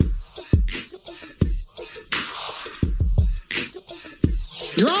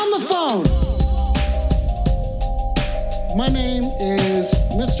the phone. My name is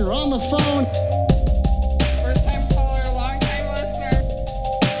Mr. On the Phone. First time caller, long time listener.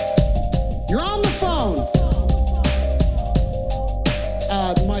 You're on the phone.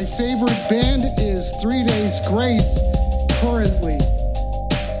 My favorite band is 3 Days Grace currently.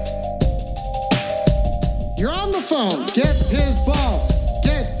 You're on the phone. Get his balls.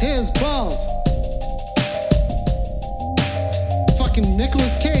 Get his balls. Fucking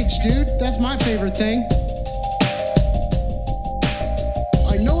Nicolas Cage, dude. That's my favorite thing.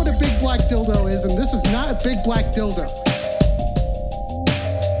 I know what a big black dildo is, and this is not a big black dildo.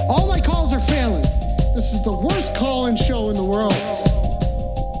 All my calls are failing. This is the worst call-in show in the world.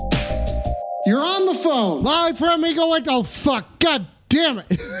 You're on the phone. Live from me going, oh fuck, god damn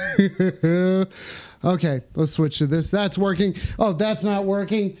it. Okay, let's switch to this. That's working. Oh, that's not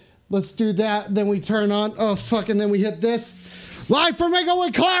working. Let's do that. Then we turn on. Oh fuck, and then we hit this. Live from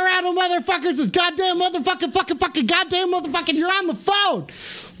Inglewood, Colorado, motherfuckers. This goddamn motherfucking fucking goddamn motherfucking. You're on the phone.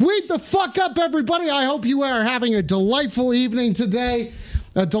 Wait the fuck up, everybody. I hope you are having a delightful evening today.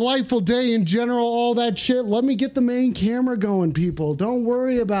 A delightful day in general, all that shit. Let me get the main camera going, people. Don't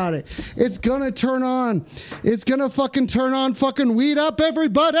worry about it. It's gonna turn on. It's gonna fucking turn on. Fucking weed up,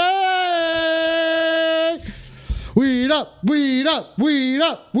 everybody. Weed up, weed up, weed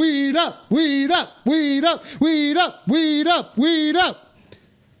up, weed up, weed up, weed up, weed up, weed up, weed up.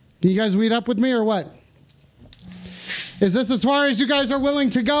 Can you guys weed up with me or what? Is this as far as you guys are willing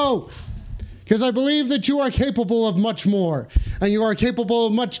to go? Because I believe that you are capable of much more. And you are capable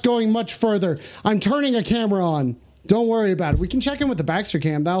of going much further. I'm turning a camera on. Don't worry about it. We can check in with the Baxter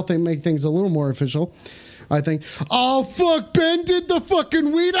cam. That'll make things a little more official, I think. Oh, fuck. Ben did the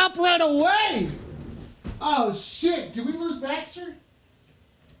fucking weed up right away. Oh, shit. Did we lose Baxter?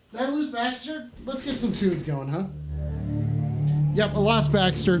 Did I lose Baxter? Let's get some tunes going, huh? Yep, I lost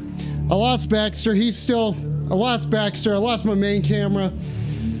Baxter. I lost Baxter. He's still... I lost Baxter. I lost my main camera.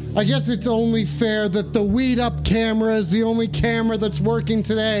 I guess it's only fair that the weed up camera is the only camera that's working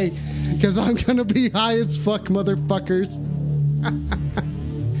today. Because I'm going to be high as fuck, motherfuckers.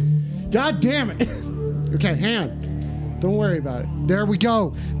 God damn it. Okay, hand. Don't worry about it. There we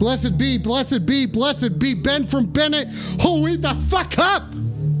go. Blessed be, blessed be, blessed be Ben from Bennett. Oh, eat the fuck up.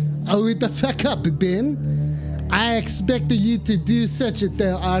 Oh, eat the fuck up, Ben. I expected you to do such a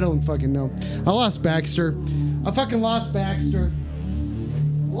thing. I don't fucking know. I lost Baxter. I fucking lost Baxter.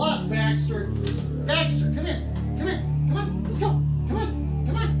 Lost Baxter. Baxter, come here. Come here. Come on. Let's go. Come on.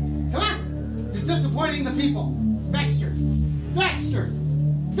 Come on. Come on. You're disappointing the people. Baxter. Baxter.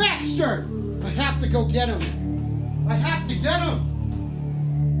 Baxter. I have to go get him. I have to get him.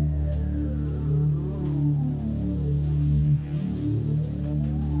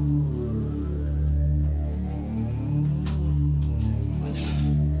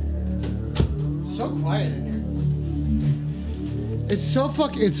 So quiet in here. It's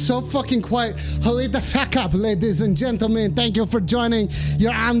so fucking quiet. Hurry the fuck up, ladies and gentlemen. Thank you for joining.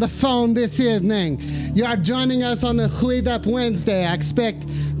 You're on the phone this evening. You are joining us on a Tweet Up Wednesday. I expect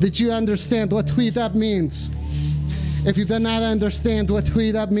that you understand what Tweet Up means. If you do not understand what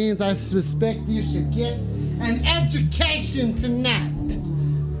Tweet Up means, I suspect you should get an education tonight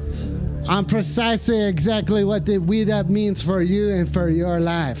on precisely exactly what the Tweet Up means for you and for your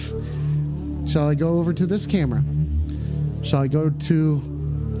life. Shall I go over to this camera? Shall I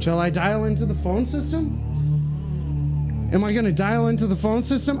dial into the phone system? Am I going to dial into the phone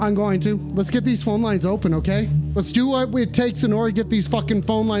system? I'm going to. Let's get these phone lines open, okay? Let's do what it takes in order to get these fucking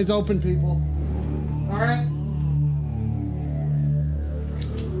phone lines open, people. All right?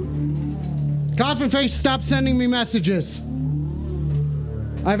 Coffin Face, stop sending me messages.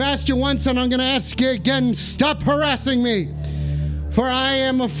 I've asked you once and I'm going to ask you again. Stop harassing me. For I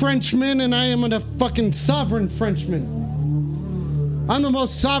am a Frenchman and I am a fucking sovereign Frenchman. I'm the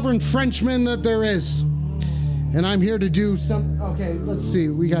most sovereign Frenchman that there is. And I'm here to do some... Okay, let's see.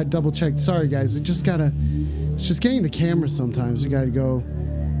 We got double checked. Sorry, guys. It's just getting the camera sometimes. You got to go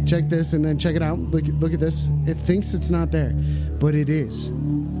check this and then check it out. Look at this. It thinks it's not there. But it is.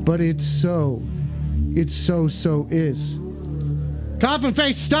 But it's so is. Coffin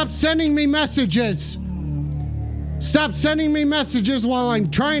Face, stop sending me messages. Stop sending me messages while I'm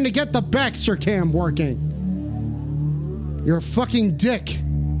trying to get the Baxter cam working. You're a fucking dick.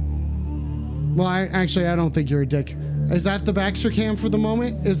 Well, I don't think you're a dick. Is that the Baxter cam for the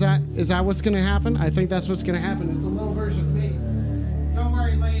moment? Is that what's going to happen? I think that's what's going to happen. It's a little version of me. Don't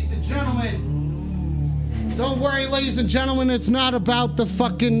worry, ladies and gentlemen. Don't worry, ladies and gentlemen. It's not about the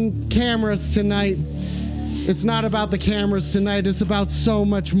fucking cameras tonight. It's not about the cameras tonight. It's about so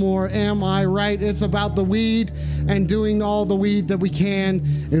much more. Am I right? It's about the weed and doing all the weed that we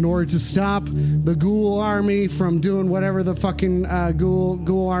can in order to stop the ghoul army from doing whatever the fucking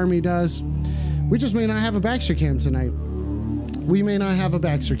ghoul army does. We just may not have a Baxter cam tonight. We may not have a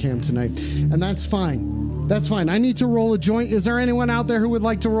Baxter cam tonight, and that's fine. That's fine. I need to roll a joint. Is there anyone out there who would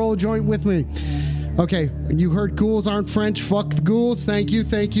like to roll a joint with me? Okay, you heard ghouls aren't French. Fuck the ghouls. Thank you,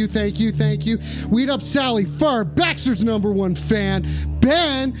 thank you, thank you, thank you. Weed Up Sally, Ferb, Baxter's #1 fan,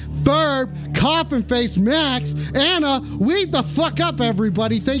 Ben, Ferb, Coffin Face, Max, Anna. Weed the fuck up,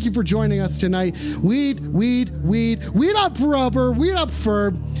 everybody. Thank you for joining us tonight. Weed up Rubber, weed up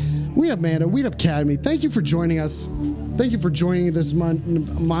Ferb, weed up Manda, weed up Academy. Thank you for joining us. Thank you for joining this monumentous.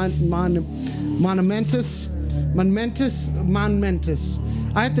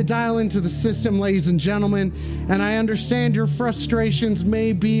 I have to dial into the system, ladies and gentlemen, and I understand your frustrations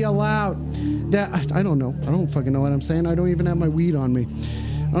may be allowed. That I don't know. I don't fucking know what I'm saying. I don't even have my weed on me.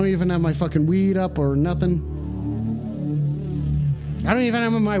 I don't even have my fucking weed up or nothing. I don't even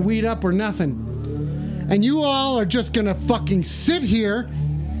have my weed up or nothing. And you all are just gonna fucking sit here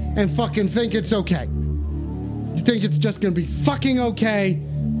and fucking think it's okay. You think it's just gonna be fucking okay,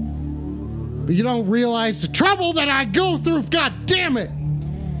 but you don't realize the trouble that I go through. God damn it.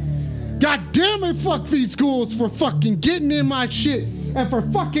 God damn it, fuck these ghouls for fucking getting in my shit and for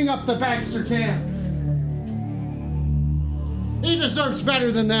fucking up the Baxter cam. He deserves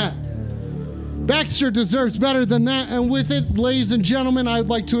better than that. Baxter deserves better than that. And with it, ladies and gentlemen, I'd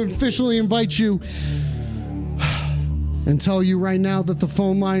like to officially invite you and tell you right now that the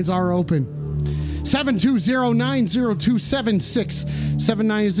phone lines are open.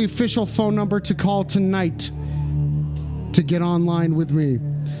 720-902-7679 is the official phone number to call tonight to get online with me.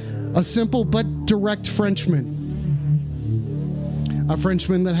 A simple but direct Frenchman. A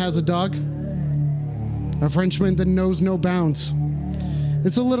Frenchman that has a dog. A Frenchman that knows no bounds.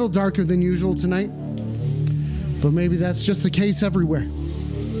 It's a little darker than usual tonight, but maybe that's just the case everywhere.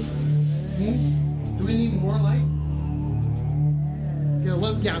 Do we need more light?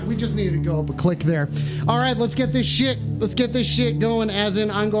 Yeah, we just needed to go up a click there. All right, let's get this shit going, as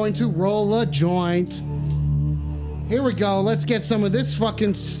in I'm going to roll a joint. Here we go. Let's get some of this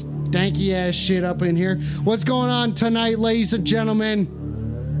fucking stanky ass shit up in here. What's going on tonight, ladies and gentlemen?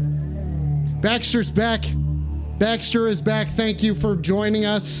 Baxter's back. Baxter is back. Thank you for joining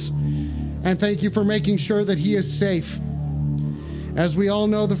us, and thank you for making sure that he is safe. As we all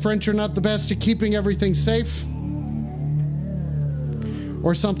know, the French are not the best at keeping everything safe,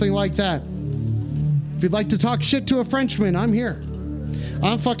 or something like that. If you'd like to talk shit to a Frenchman, I'm here.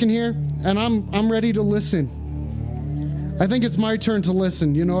 I'm fucking here, and I'm ready to listen. I think it's my turn to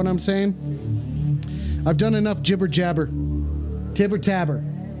listen, you know what I'm saying? I've done enough jibber jabber, tibber tabber.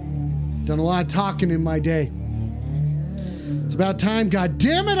 Done a lot of talking in my day. It's about time. God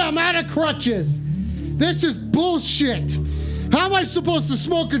damn it, I'm out of crutches. This is bullshit. How am I supposed to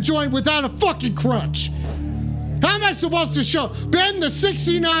smoke a joint without a fucking crutch? How am I supposed to show? Ben, the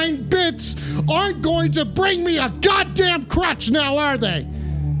 69 bits aren't going to bring me a goddamn crutch now, are they?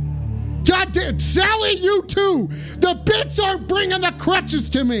 Goddamn, Sally, you too. The bits aren't bringing the crutches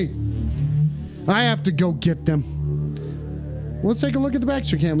to me. I have to go get them. Let's take a look at the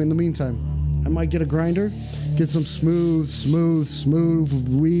Baxter cam in the meantime. I might get a grinder, get some smooth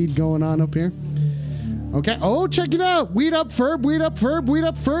weed going on up here. Okay. Oh, check it out. Weed up Ferb, weed up Ferb, weed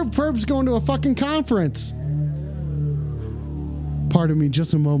up Ferb. Ferb's going to a fucking conference. Pardon me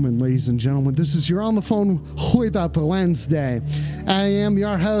just a moment, ladies and gentlemen. This is You're on the Phone with Up Wednesday. I am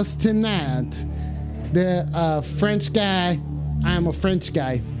your host tonight, the French guy. I am a French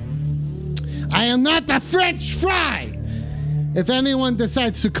guy. I am not the French fry. If anyone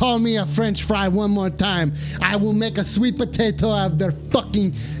decides to call me a French fry one more time, I will make a sweet potato out of their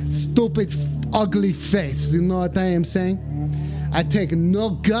fucking stupid, ugly face. You know what I am saying? I take no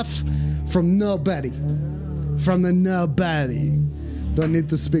guff from nobody. From the nobody. Don't need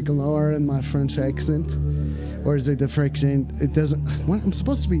to speak lower in my French accent. Or is it the friction? It doesn't. What? I'm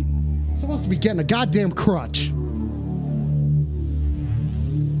supposed to be getting a goddamn crutch.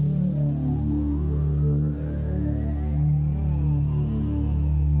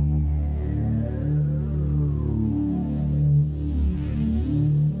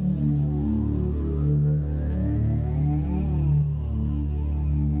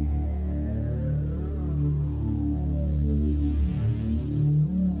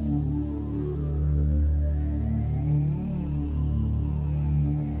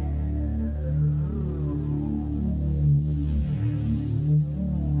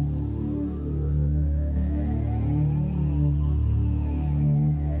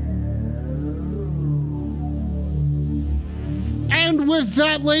 with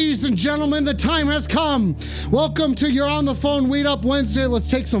that, ladies and gentlemen, the time has come. Welcome to You're on the Phone Weed Up Wednesday. Let's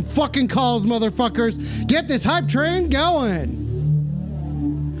take some fucking calls, motherfuckers. Get this hype train going.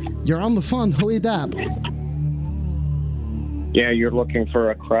 You're on the phone, Weed Up. Yeah, you're looking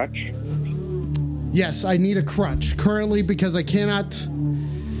for a crutch? Yes, I need a crutch currently because I cannot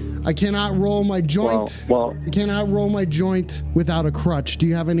roll my joint. Well, I cannot roll my joint without a crutch. Do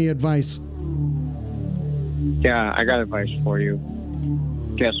you have any advice? yeah, I got advice for you.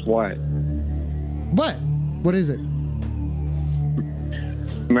 Guess what? What? What is it?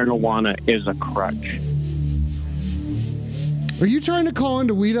 Marijuana is a crutch. Are you trying to call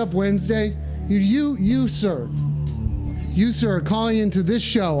into Weed Up Wednesday? You, sir. You, sir, are calling into this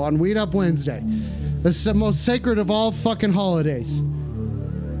show on Weed Up Wednesday. This is the most sacred of all fucking holidays.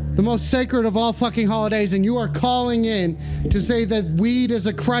 The most sacred of all fucking holidays, and you are calling in to say that weed is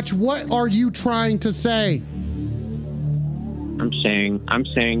a crutch. What are you trying to say? I'm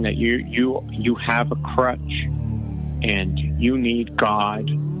saying that you have a crutch, and you need God,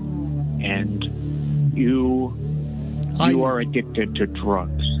 and you are addicted to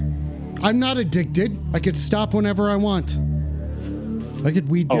drugs. I'm not addicted. I could stop whenever I want. I could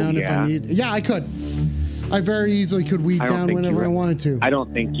weed down if I need. Yeah, I could. I very easily could weed down whenever I wanted to. I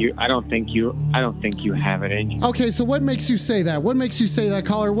don't think you have it in you. Okay, so what makes you say that? What makes you say that,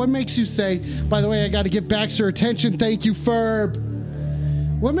 caller? What makes you say, by the way, I got to give Baxter attention. Thank you, Ferb.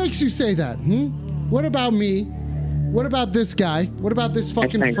 What makes you say that? What about me? What about this guy? What about this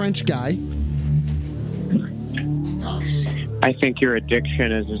fucking French guy? I think your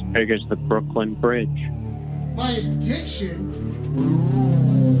addiction is as big as the Brooklyn Bridge. My addiction?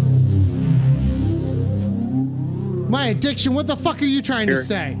 My addiction? What the fuck are you trying to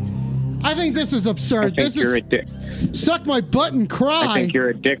say? I think this is absurd. I think suck my butt and cry. I think your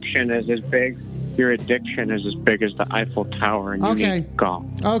addiction is as big. Your addiction is as big as the Eiffel Tower, and you need to go.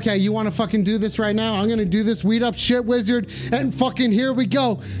 Okay, you want to fucking do this right now? I'm gonna do this Weed Up shit, wizard, and fucking here we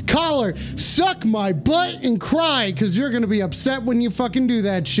go. Caller, suck my butt and cry, because you're gonna be upset when you fucking do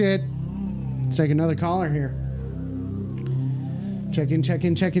that shit. Let's take another caller here. Check in.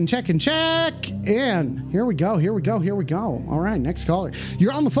 And here we go. All right, next caller.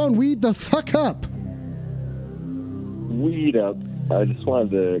 You're on the phone. Weed the fuck up. Weed Up. I just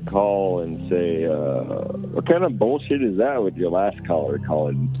wanted to call and say, what kind of bullshit is that with your last caller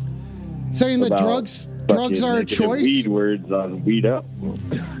calling? Saying that drugs are a choice? Weed words on Weed Up.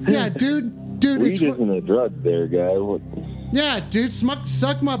 Yeah, dude. Weed isn't a drug there, guy. What? Yeah, dude,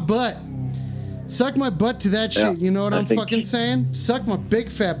 suck my butt. Suck my butt to that shit. You know what I'm fucking saying? Suck my big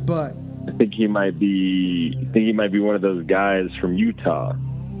fat butt. I think he might be one of those guys from Utah.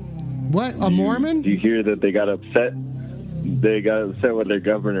 What? A Mormon? Do you hear that they got upset? They got upset with their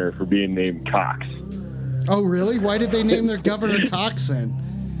governor for being named Cox. Oh, really? Why did they name their governor Cox then?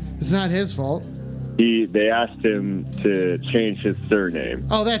 It's not his fault. They asked him to change his surname.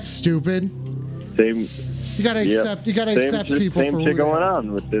 Oh, that's stupid. You gotta accept people. Same shit going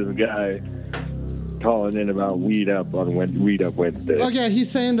on with this guy calling in about Weed Up on Weed Up Wednesday. Oh yeah,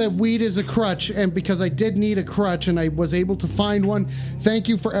 he's saying that weed is a crutch, and because I did need a crutch and I was able to find one, thank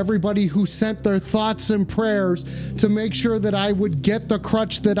you for everybody who sent their thoughts and prayers to make sure that I would get the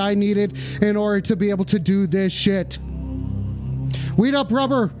crutch that I needed in order to be able to do this shit. Weed Up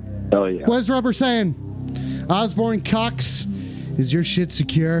Rubber. Oh yeah. What's Rubber saying? Osborne Cox, is your shit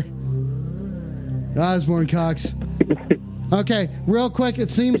secure? Osborne Cox. Okay, real quick,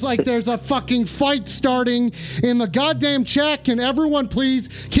 it seems like there's a fucking fight starting in the goddamn chat. Can everyone please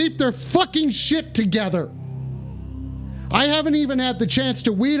keep their fucking shit together? I haven't even had the chance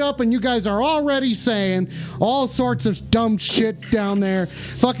to weed up, and you guys are already saying all sorts of dumb shit down there.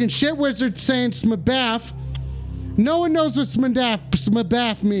 Fucking shit wizard saying smabaff. No one knows what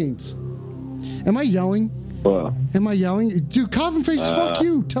smabaff means. Am I yelling? Well, Am I yelling? Dude, Coffin Face, fuck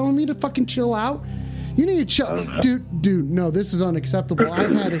you. Telling me to fucking chill out? You need to chill. Dude, no, this is unacceptable.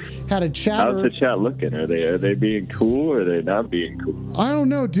 I've had a chat. How's the chat looking? Are they being cool or are they not being cool? I don't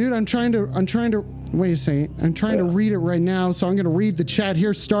know, dude. I'm trying to wait a second. I'm trying to read it right now, so I'm going to read the chat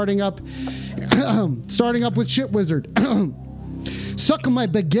here starting up with Shit Wizard. Suck on my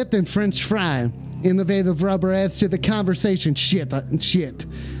baguette and French fry. In the vein of Rubber adds to the conversation. Shit.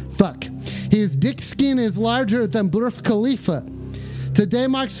 Fuck. His dick skin is larger than Burj Khalifa. Today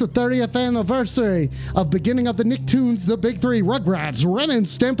marks the 30th anniversary of beginning of the Nicktoons, the Big Three, Rugrats, Ren and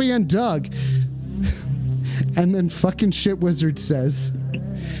Stimpy, and Doug. And then fucking Shit Wizard says,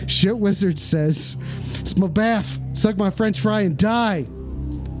 smabaff, suck my French fry and die.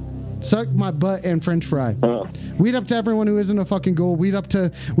 Suck my butt and French fry. Weed up to everyone who isn't a fucking ghoul. Weed up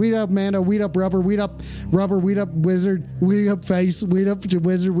Amanda. Weed up Rubber. Weed up Wizard. Weed up Face. Weed up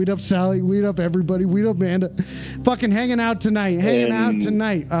Wizard. Weed up Sally. Weed up everybody. Weed up Amanda. Fucking hanging out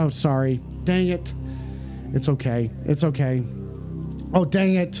tonight. Oh, sorry. Dang it. It's okay. Oh,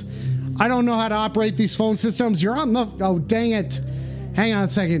 dang it. I don't know how to operate these phone systems. You're on the... Oh, dang it. Hang on a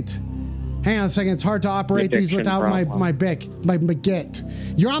second. It's hard to operate these without my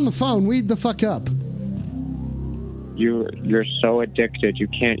baguette. You're on the phone. Weed the fuck up. You're so addicted you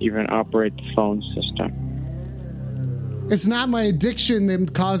can't even operate the phone system. It's not my addiction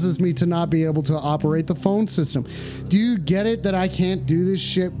that causes me to not be able to operate the phone system. Do you get it that I can't do this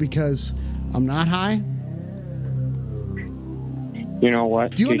shit because I'm not high? You know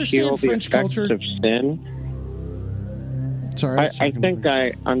what? Do you understand French culture? Of sin. Sorry, I think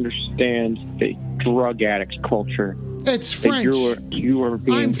I understand the drug addict culture. It's French. You are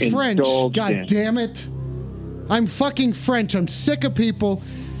being I'm French. indulged God in. damn it! I'm fucking French. I'm sick of people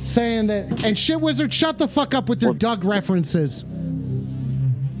saying that. And shit, Wizard, shut the fuck up with your Doug references.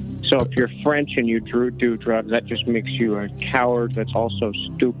 So if you're French and you do drugs, that just makes you a coward. That's also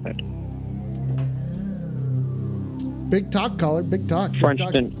stupid. Big talk, caller. Big talk. The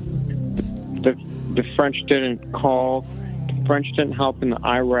French didn't call. The French didn't help in the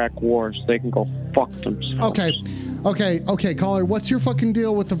Iraq war, so they can go fuck themselves. Okay, caller. What's your fucking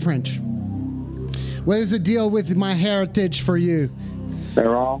deal with the French? What is the deal with my heritage for you?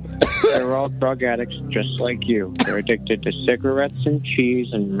 They're all drug addicts, just like you. They're addicted to cigarettes and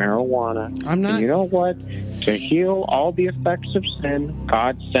cheese and marijuana. I'm not. And you know what? To heal all the effects of sin,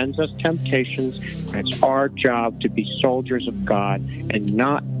 God sends us temptations. And it's our job to be soldiers of God and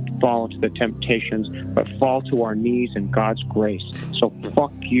not fall into the temptations, but fall to our knees in God's grace. So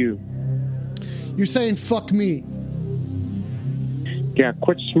fuck you. You're saying fuck me. Yeah,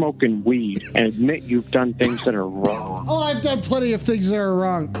 quit smoking weed and admit you've done things that are wrong. Oh, I've done plenty of things that are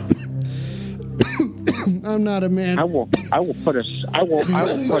wrong. I'm not a man. I will put a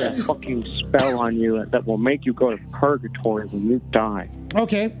fucking spell on you that will make you go to purgatory when you die.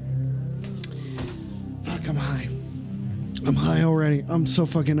 Okay. Fuck, I'm high. I'm high already. I'm so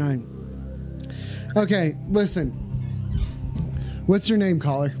fucking high. Okay, listen. What's your name,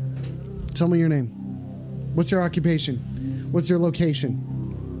 caller? Tell me your name. What's your occupation? What's your location?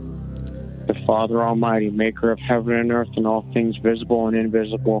 The Father Almighty, maker of heaven and earth and all things visible and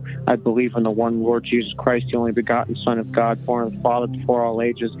invisible. I believe in the one Lord Jesus Christ, the only begotten Son of God, born of the Father before all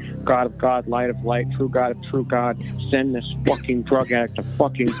ages, God of God, light of light, true God of true God. Send this fucking drug addict to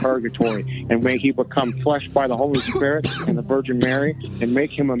fucking purgatory, and may he become flesh by the Holy Spirit and the Virgin Mary, and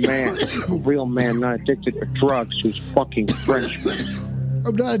make him a man, a real man, not addicted to drugs, who's fucking Frenchman.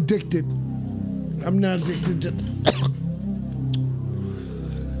 I'm not addicted. I'm not addicted to...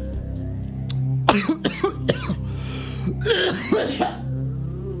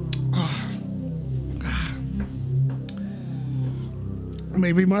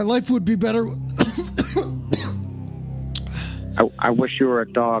 Maybe my life would be better. I wish you were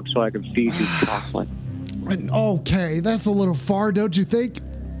a dog so I could feed you chocolate. Okay, that's a little far, don't you think?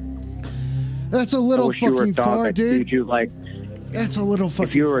 That's a little fucking far, I'd dude. Feed you like, that's a little fucking far.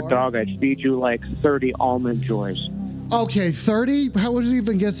 If you were a dog, I'd feed you like 30 Almond Joys. Okay, 30? How would it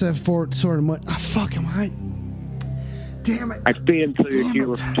even get that for sort of much? Oh, fuck, am I? Damn it. I'd feed until you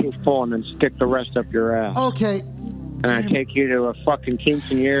were too full and then stick the rest up your ass. Okay. And I'd take you to a fucking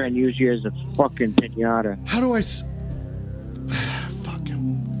quinceanera and use you as a fucking pinata. How do I... Fuck.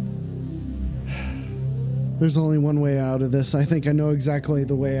 There's only one way out of this. I think I know exactly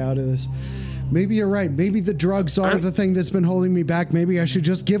the way out of this. Maybe you're right. Maybe the drugs are the thing that's been holding me back. Maybe I should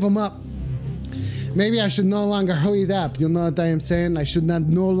just give them up. Maybe I should no longer hold up. You know what I am saying? I should not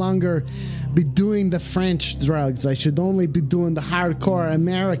no longer be doing the French drugs. I should only be doing the hardcore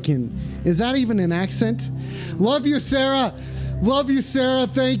American. Is that even an accent? Love you, Sarah. Love you, Sarah.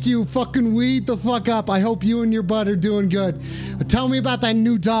 Thank you. Fucking weed the fuck up. I hope you and your bud are doing good. Tell me about that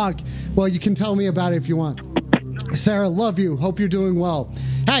new dog. Well, you can tell me about it if you want. Sarah, love you. Hope you're doing well.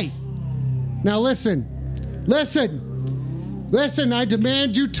 Hey, now listen. Listen, I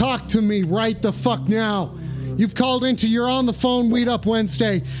demand you talk to me right the fuck now. You've called into You're on the Phone Weed Up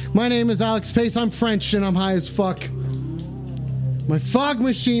Wednesday. My name is Alex Pace. I'm French and I'm high as fuck. My fog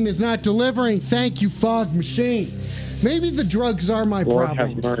machine is not delivering. Thank you, fog machine. Maybe the drugs are my problem.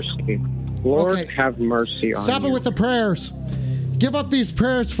 Lord have mercy. Lord have mercy on you. Stop it with the prayers. Give up these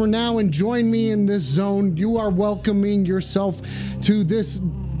prayers for now and join me in this zone. You are welcoming yourself to this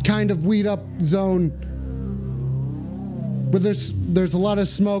kind of weed up zone. But there's a lot of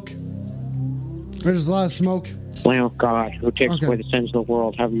smoke. There's a lot of smoke. Lamb of God, who takes Okay. away the sins of the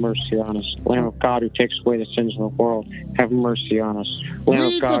world, have mercy on us. Lamb of God, who takes away the sins of the world, have mercy on us. Lamb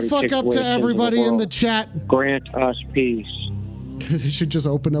Read of God, the who fuck takes up away to the sins of everybody the in the world, chat. grant us peace. I should just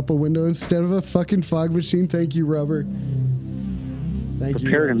open up a window instead of a fucking fog machine. Thank you, Rubber. Thank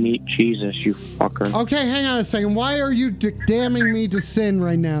Prepare you. to meet Jesus, you fucker. Okay, hang on a second. Why are you damning me to sin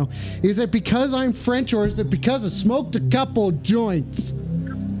right now? Is it because I'm French or is it because I smoked a couple joints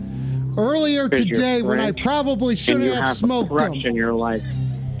earlier Because you're today when I French probably And shouldn't you have have a smoked crutch them? in your life.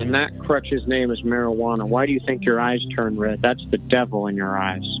 And that crutch's name is marijuana. Why do you think your eyes turn red? That's the devil in your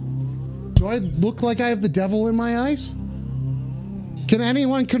eyes. Do I look like I have the devil in my eyes? Can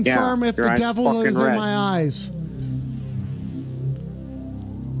anyone confirm if your the eyes devil fucking is in red. my eyes?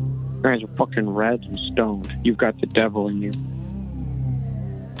 Your eyes are fucking red and stoned. You've got the devil in you.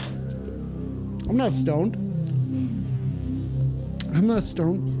 I'm not stoned. I'm not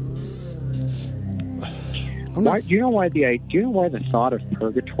stoned. I'm Why, not. do you know why the thought of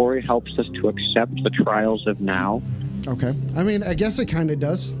purgatory helps us to accept the trials of now? Okay. I mean, I guess it kind of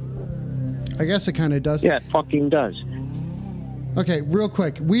does. Yeah, it fucking does. Okay, real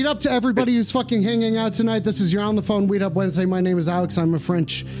quick. Weed up to everybody who's fucking hanging out tonight. This is your On the Phone Weed Up Wednesday. My name is Alex. I am a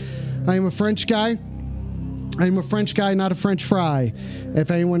French guy. I'm a French guy, not a French fry.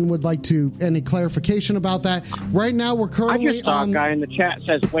 If anyone would like to any clarification about that, right now we're I currently just saw on. a guy in the chat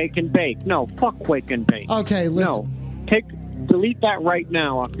says wake and bake. No, fuck wake and bake. Okay, listen. No, delete that right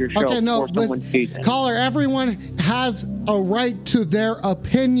now off your show Okay, no, before someone sees it. caller, everyone has a right to their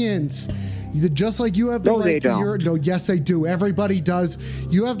opinions. Just like you have the No, right they to don't. your... No, yes, they do. Everybody does.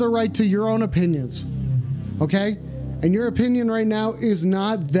 You have the right to your own opinions. Okay? And your opinion right now is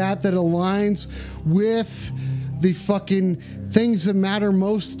not that aligns with the fucking things that matter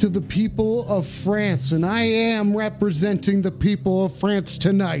most to the people of France. And I am representing the people of France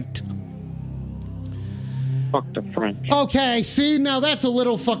tonight. Fuck the French. Okay, see, now that's a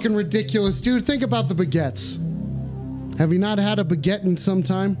little fucking ridiculous, dude. Think about the baguettes. Have you not had a baguette in some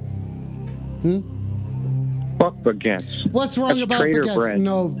time? Fuck baguettes. What's wrong That's about Trader baguettes? bread.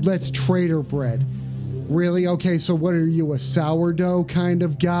 No, that's Trader bread. Really? Okay, so what are you, a sourdough kind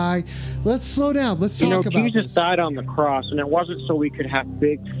of guy? Let's slow down. Let's talk about Jesus this. died on the cross, and it wasn't so we could have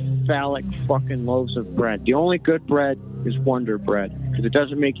big, phallic fucking loaves of bread. The only good bread is Wonder Bread, because it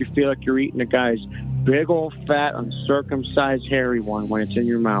doesn't make you feel like you're eating a guy's big old fat, uncircumcised, hairy one when it's in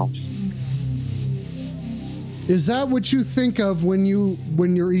your mouth. Is that what you think of when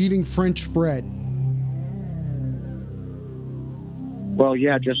you're eating French bread? Well,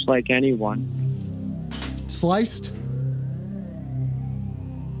 yeah, just like anyone. Sliced?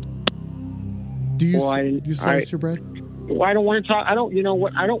 Do you, Well, you slice your bread? Well, I don't want to talk. You know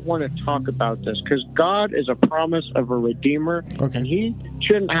what? I don't want to talk about this because God is a promise of a redeemer, Okay. and He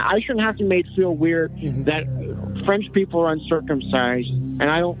shouldn't. I shouldn't have to make feel weird that French people are uncircumcised, and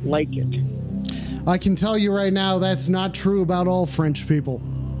I don't like it. I can tell you right now that's not true about all French people.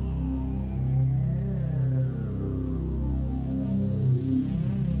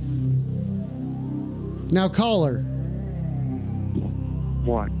 Now, caller,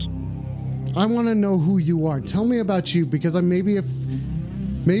 What? I want to know who you are. Tell me about you, because maybe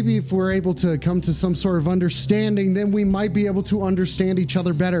if we're able to come to some sort of understanding, then we might be able to understand each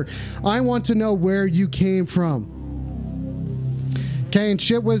other better. I want to know where you came from. Okay, and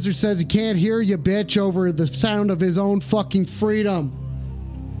Shit Wizard says he can't hear you, bitch, over the sound of his own fucking freedom.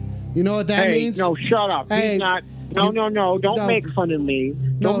 You know what that Hey, means? no, shut up. Hey, He's not. No. Don't no. make fun of me.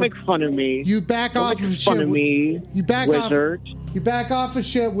 No. Don't make fun of me. You back Don't off make of fun Shit of me. You back Wizard. off. You back off of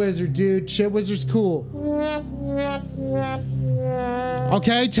Shit Wizard, dude. Shit Wizard's cool.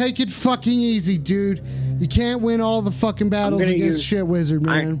 Okay, take it fucking easy, dude. You can't win all the fucking battles gonna against use- Shit Wizard,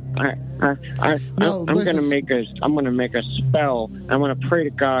 man. No, I'm listen. gonna make a spell. I'm gonna pray to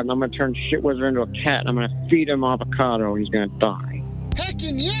God, and I'm gonna turn Shit Wizard into a cat, and I'm gonna feed him avocado. He's gonna die.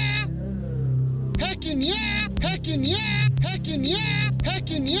 Heckin' yeah! Heckin' yeah! Heckin' yeah! Heckin' yeah!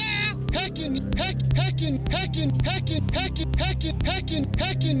 Heckin' yeah! Heckin' heckin' heckin' heckin' heckin' heckin' heckin'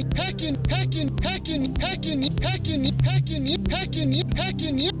 heckin' heckin' heckin' heckin' heckin'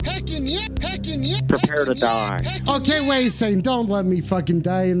 heckin' Prepare to die. Okay, wait a second. Don't let me fucking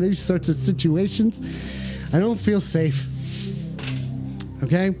die in these sorts of situations. I don't feel safe.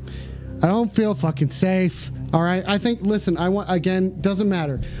 Okay? I don't feel fucking safe. All right? I think, listen, doesn't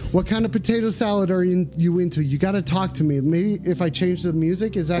matter. What kind of potato salad are you into? You got to talk to me. Maybe if I change the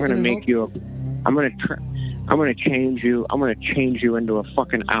music, is that I'm going gonna to make you. I'm gonna change you. I'm gonna change you into a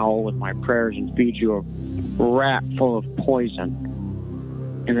fucking owl with my prayers and feed you a rat full of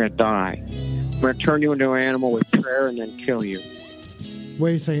poison. You're gonna die. I'm gonna turn you into an animal with prayer and then kill you.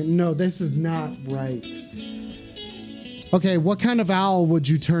 Wait a second. No, this is not right. Okay, what kind of owl would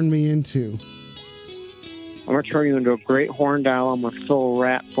you turn me into? I'm going to turn you into a great horned owl. I'm going to fill a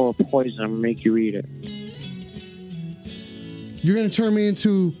rat full of poison. I'm going to make you eat it. You're going to turn me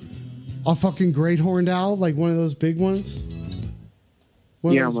into a fucking great horned owl? Like one of those big ones?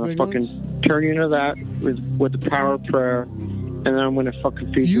 Yeah, I'm going to fucking turn you into that with the power of prayer. And then I'm going to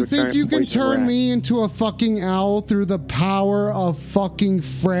fucking feed you. You think you can turn me into a fucking owl through the power of fucking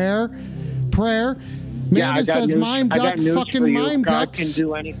prayer? Man, it says mime duck, fucking mime ducks. God can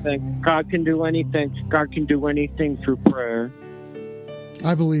do anything. God can do anything. God can do anything through prayer.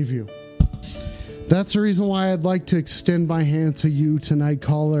 I believe you. That's the reason why I'd like to extend my hand to you tonight,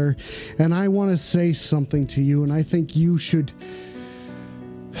 caller. And I want to say something to you, and I think you should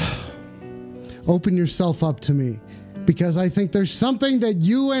open yourself up to me. Because I think there's something that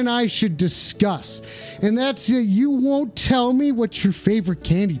you and I should discuss. And that's you won't tell me what your favorite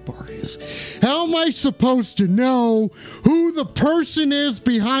candy bar is. How am I supposed to know who the person is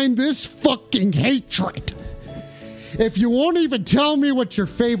behind this fucking hatred? If you won't even tell me what your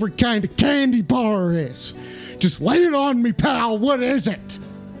favorite kind of candy bar is. Just lay it on me, pal. What is it?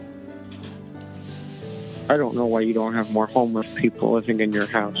 I don't know why you don't have more homeless people living in your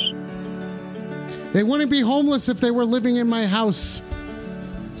house. They wouldn't be homeless if they were living in my house.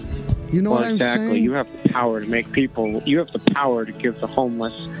 You know what I'm saying? Exactly. You have the power to make people... You have the power to give the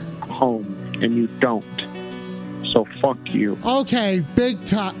homeless a home, and you don't. So fuck you. Okay, big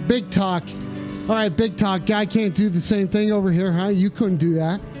talk. All right, big talk. Guy can't do the same thing over here, huh? You couldn't do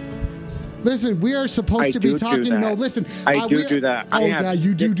that. Listen, we are supposed to be talking... No, listen. I do that. Oh, yeah,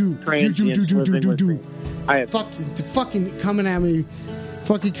 you do. You do. Fucking coming at me.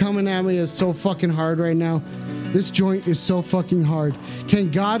 Fucking coming at me is so fucking hard right now. This joint is so fucking hard.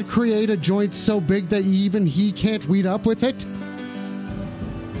 Can God create a joint so big that even he can't weed up with it?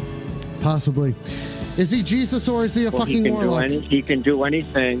 Possibly. Is he Jesus or is he a fucking warlock? He can do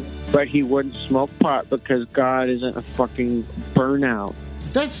anything, but he wouldn't smoke pot because God isn't a fucking burnout.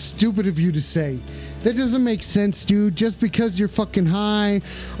 That's stupid of you to say. That doesn't make sense, dude. Just because you're fucking high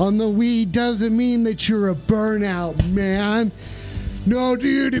on the weed doesn't mean that you're a burnout, man. No,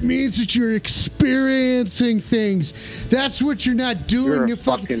 dude, it means that you're experiencing things. That's what you're not doing. You're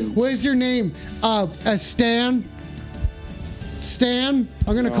fucking... What is your name? Stan? Stan?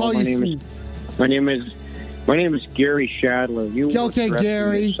 I'm going to call you... My name is Gary Shadler. Okay,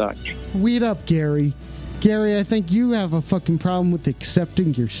 Gary. Weed up, Gary. Gary, I think you have a fucking problem with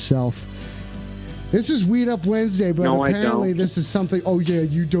accepting yourself. This is Weed Up Wednesday, but apparently this is something... Oh, yeah,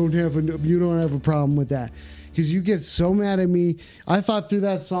 you don't have a problem with that. Because you get so mad at me. I thought through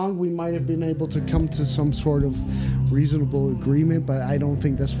that song we might have been able to come to some sort of reasonable agreement, but I don't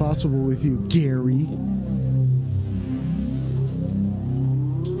think that's possible with you, Gary.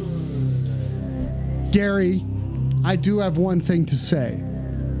 Gary, I do have one thing to say.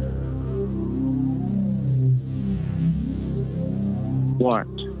 What?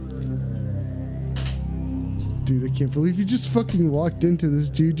 Dude, I can't believe you just fucking walked into this,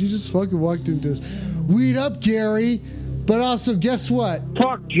 dude. You just fucking walked into this. Weed up, Gary. But also, guess what?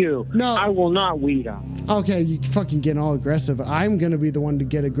 Fuck you. No. I will not weed up. Okay, you fucking getting all aggressive. I'm going to be the one to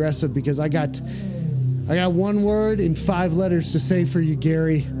get aggressive because I got one word and 5 letters to say for you,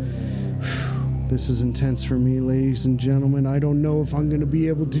 Gary. This is intense for me, ladies and gentlemen. I don't know if I'm going to be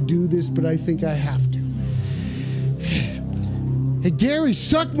able to do this, but I think I have to. Hey, Gary,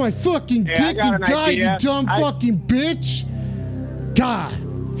 suck my fucking dick and die, you dumb fucking bitch.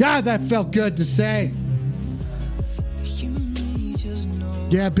 God, that felt good to say.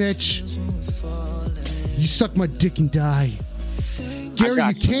 Yeah, bitch. You suck my dick and die. Gary,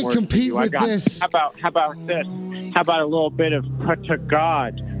 you can't compete with this. How about this? How about a little bit of to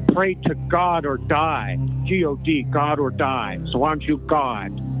God? Pray to God or die. G-O-D, God or die. So why don't you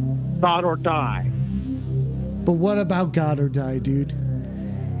God or die? But what about God or die, dude?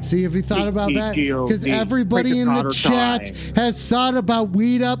 See, have you thought about that? Because everybody in the chat has thought about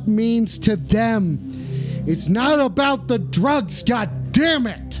Weed Up means to them. It's not about the drugs, god damn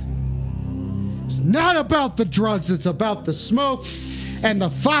it! It's not about the drugs, it's about the smoke and the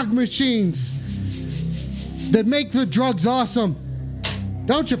fog machines that make the drugs awesome.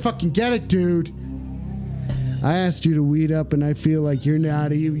 Don't you fucking get it, dude? I asked you to weed up and I feel like you're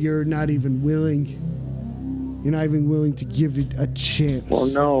not even willing. You're not even willing to give it a chance. Well,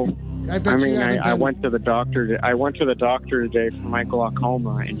 no. I went to the doctor. I went to the doctor today for my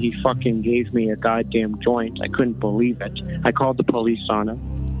glaucoma, and he fucking gave me a goddamn joint. I couldn't believe it. I called the police on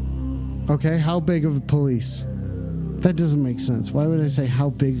him. Okay, how big of a police? That doesn't make sense. Why would I say how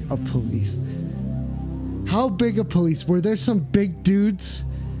big of police? How big a police? Were there some big dudes?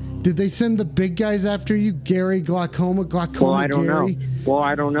 Did they send the big guys after you? Gary Glaucoma Well, I don't Gary? know. Well,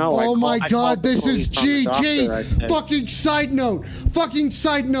 I don't know. Oh my I God, called the this is police on the GG. doctor. I said, Fucking side note. Fucking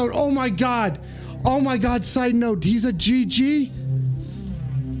side note. Oh my God. Oh my God, side note. He's a GG?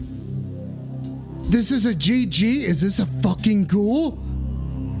 This is a GG? Is this a fucking ghoul?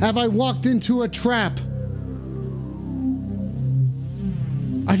 Have I walked into a trap?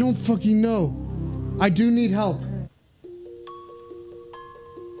 I don't fucking know. I do need help.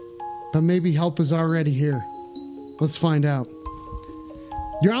 But maybe help is already here. Let's find out.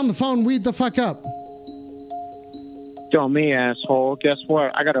 You're on the phone. Weed the fuck up. Tell me, asshole. Guess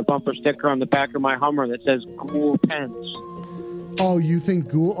what? I got a bumper sticker on the back of my Hummer that says Ghoul Pence. Oh, you think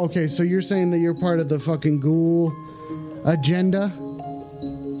ghoul? Okay, so you're saying that you're part of the fucking ghoul agenda?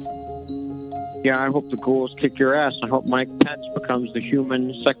 Yeah, I hope the ghouls kick your ass. I hope Mike Pence becomes the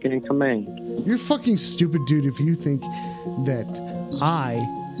human second in command. You're fucking stupid, dude, if you think that I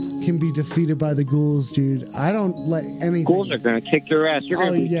can be defeated by the ghouls, dude. I don't let anything... Ghouls are going to kick your ass. You're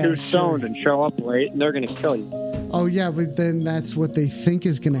going to be yeah, too sure. stoned and show up late, and they're going to kill you. Oh, yeah, but then that's what they think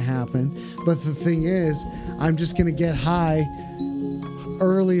is going to happen. But the thing is, I'm just going to get high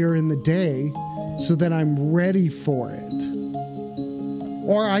earlier in the day so that I'm ready for it.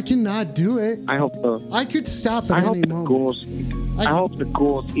 Or I cannot do it. I hope I could stop at I hope any the moment. ghouls. I hope the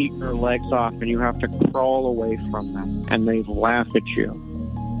ghouls eat your legs off, and you have to crawl away from them, and they laugh at you.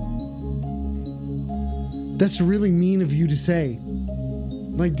 That's really mean of you to say.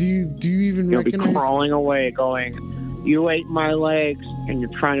 Like, do you even You'll be recognize? crawling away, going, "You ate my legs," and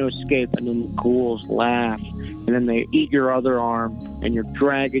you're trying to escape, and then the ghouls laugh, and then they eat your other arm, and you're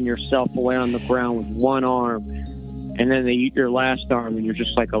dragging yourself away on the ground with one arm, and then they eat your last arm, and you're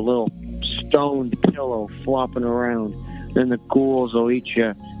just like a little stoned pillow flopping around. Then the ghouls will eat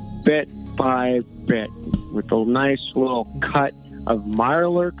you bit by bit with a nice little cut of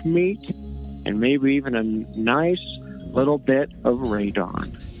Mirelurk meat, and maybe even a nice little bit of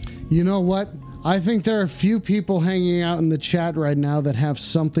radon. You know what? I think there are a few people hanging out in the chat right now that have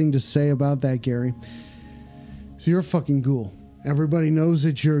something to say about that, Gary. So you're a fucking ghoul. Everybody knows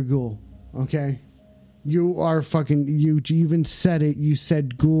that you're a ghoul, okay? You are fucking... You even said it. You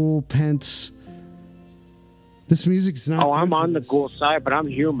said ghoul, Pence. This music's not... Oh, good I'm for on the this. ghoul side, but I'm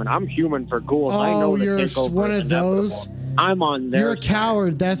human. I'm human for ghouls. I know Oh, the you're takeover one is of those? inevitable. I'm on their You're a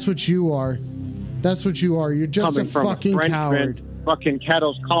coward. That's what you are. That's what you are. You're just Coming a from fucking Frenchman, coward. Fucking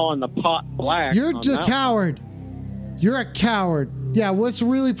kettles calling the pot black. You're on just a that coward. You're a coward. Yeah, what's the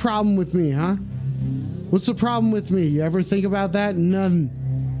really problem with me, huh? What's the problem with me? You ever think about that?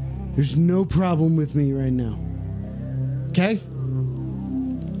 None. There's no problem with me right now. Okay?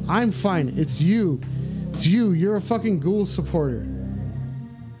 I'm fine. It's you. It's you. You're a fucking ghoul supporter.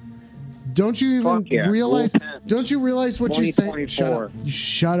 Don't you even Fuck yeah. realize? Ghoul Pence. Don't you realize what you're saying? Shut up. 2024. You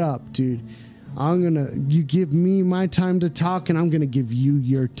shut up, dude. You give me my time to talk, and I'm gonna give you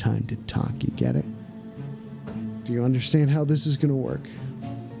your time to talk. You get it? Do you understand how this is gonna work?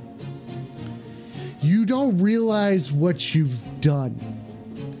 You don't realize what you've done.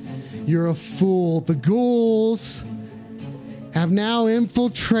 You're a fool. The ghouls have now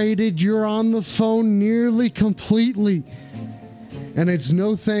infiltrated. You're on the phone nearly completely. And it's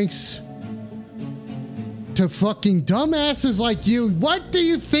no thanks to fucking dumbasses like you. What do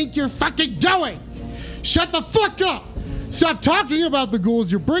you think you're fucking doing? Shut the fuck up. Stop talking about the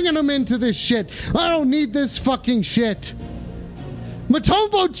ghouls. You're bringing them into this shit. I don't need this fucking shit.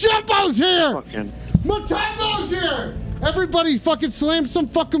 Matumbo Jumbo's here. Fucking Matumbo's here! Everybody fucking slam some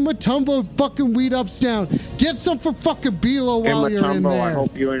fucking Matumbo fucking weed ups down. Get some for fucking Bilo while Hey, you're in Matumbo, there. I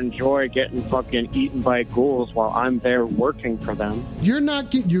hope you enjoy getting fucking eaten by ghouls while I'm there working for them. They're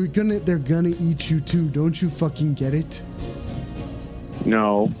gonna eat you too. Don't you fucking get it?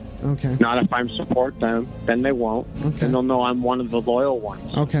 No, Okay. not if I'm support them. Then they won't. Okay. And they'll know I'm one of the loyal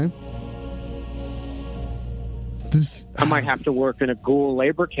ones. Okay. I might have to work in a ghoul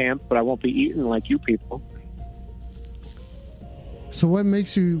labor camp, but I won't be eaten like you people. So what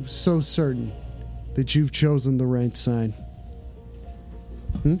makes you so certain that you've chosen the right side?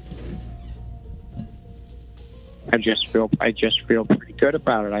 I just feel pretty good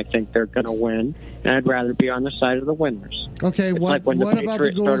about it. I think they're going to win, and I'd rather be on the side of the winners. Okay, It's what like when the about the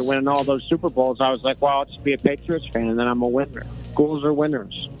Patriots started ghouls? winning all those Super Bowls, I was like, well, I'll just be a Patriots fan, and then I'm a winner. Ghouls are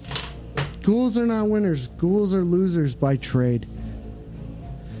winners. Ghouls are not winners. Ghouls are losers by trade.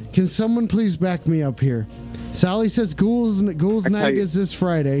 Can someone please back me up here? Sally says Ghouls Night is this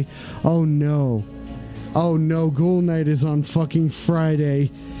Friday. Oh no. Oh no, Ghoul Night is on fucking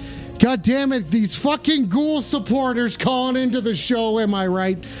Friday. God damn it, these fucking ghoul supporters calling into the show, am I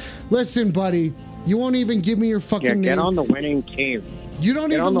right? Listen, buddy. You won't even give me your fucking Yeah, name. get on the winning team. You don't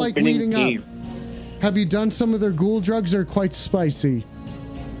Get even on the like winning weeding team. up. Have you done some of their ghoul drugs? They're quite spicy.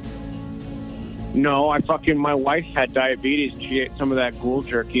 No, my wife had diabetes. She ate some of that ghoul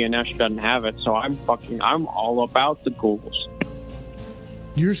jerky, and now she doesn't have it. So I'm all about the ghouls.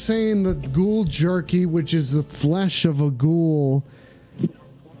 You're saying that ghoul jerky, which is the flesh of a ghoul,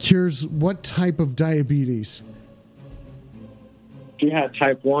 cures what type of diabetes? She had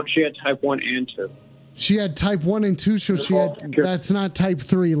type 1. She had type 1 and 2. She had type 1 and 2, so that's not type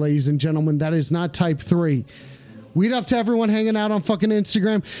 3, ladies and gentlemen. That is not type 3. Weed up to everyone hanging out on fucking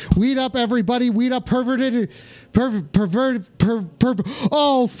Instagram. Weed up everybody. Weed up perverted.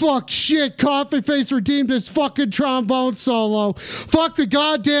 Oh, fuck, shit. Coffin Face redeemed his fucking trombone solo. Fuck the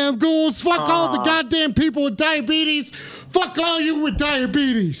goddamn ghouls. Fuck all the goddamn people with diabetes. Fuck all you with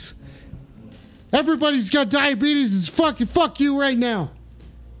diabetes. Everybody's got diabetes. It's fucking fuck you right now.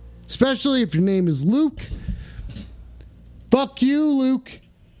 Especially if your name is Luke. Fuck you, Luke.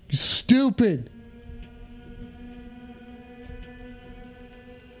 You stupid.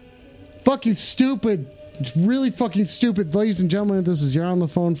 Fucking stupid. It's really fucking stupid. Ladies and gentlemen, this is You're on the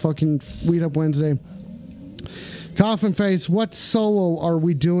Phone fucking Weed Up Wednesday. Coffin Face, what solo are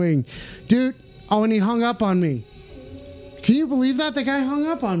we doing? Dude, oh, and he hung up on me. Can you believe that? The guy hung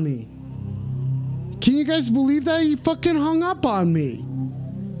up on me. Can you guys believe that? He fucking hung up on me.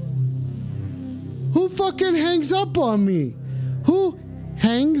 Who fucking hangs up on me? Who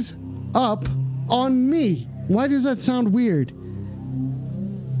hangs up on me? Why does that sound weird?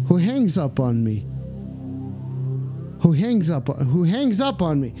 Who hangs up on me? Who hangs up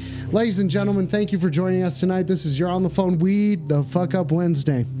on me? Ladies and gentlemen, thank you for joining us tonight. This is You're on the Phone Weed the Fuck Up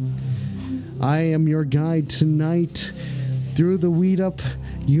Wednesday. I am your guide tonight through the Weed Up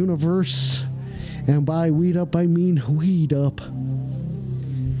universe. And by weed up, I mean weed up.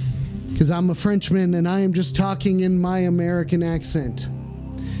 Because I'm a Frenchman and I am just talking in my American accent.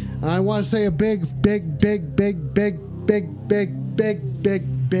 And I want to say a big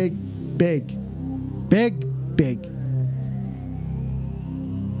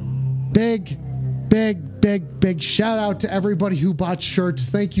shout out to everybody who bought shirts.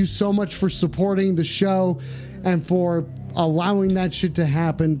 Thank you so much for supporting the show and for allowing that shit to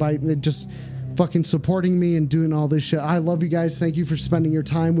happen by just fucking supporting me and doing all this shit. I love you guys. Thank you for spending your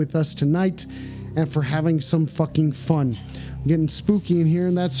time with us tonight and for having some fucking fun. I'm getting spooky in here,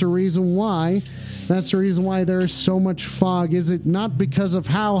 and that's the reason why. That's the reason why there is so much fog. Is it not because of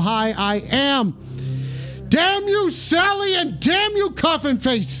how high I am? Damn you, Sally, and damn you, Coffin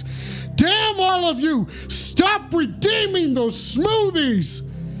Face. Damn all of you. Stop redeeming those smoothies.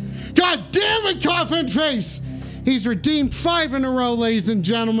 God damn it, Coffin Face. He's redeemed 5 in a row, ladies and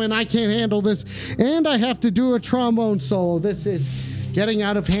gentlemen. I can't handle this. And I have to do a trombone solo. This is getting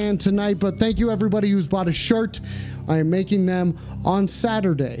out of hand tonight. But thank you, everybody who's bought a shirt. I am making them on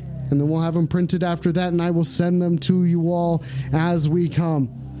Saturday. And then we'll have them printed after that. And I will send them to you all as we come.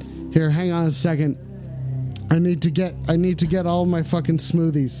 Here, hang on a second. I need to get all my fucking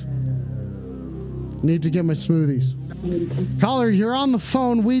smoothies. Need to get my smoothies. Caller, you're on the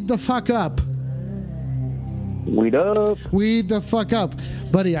phone. Weed the fuck up. Weed up. Weed the fuck up.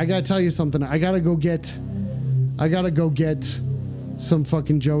 Buddy, I gotta tell you something. I gotta go get some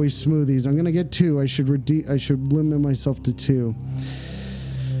fucking Joey smoothies. I'm gonna get 2. I should limit myself to 2.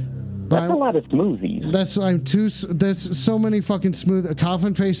 That's a lot of smoothies. That's so many fucking smooth.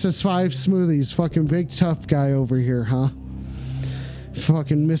 Coffin Face says 5 smoothies. Fucking big tough guy over here, huh?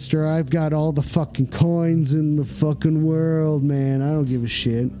 Fucking mister, I've got all the fucking coins in the fucking world, man. I don't give a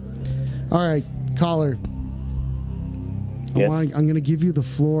shit. All right, caller. Yes. I'm going to give you the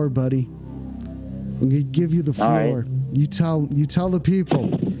floor, buddy. I'm going to give you the floor. Right. You tell the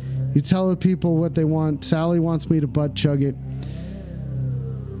people. You tell the people what they want. Sally wants me to butt chug it.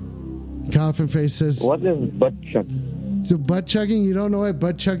 Coffin Face says... What is butt chugging? So butt chugging? You don't know what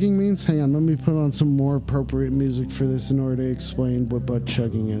butt chugging means? Hang on, let me put on some more appropriate music for this in order to explain what butt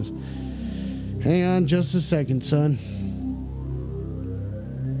chugging is. Hang on just a second, son.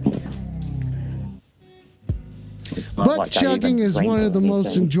 Butt chugging is one of the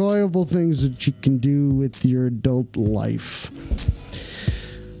most enjoyable things that you can do with your adult life.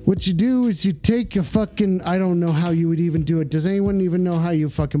 What you do is you take a fucking... I don't know how you would even do it. Does anyone even know how you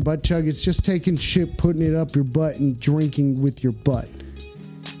fucking butt chug? It's just taking shit, putting it up your butt, and drinking with your butt.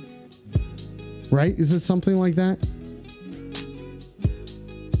 Right? Is it something like that?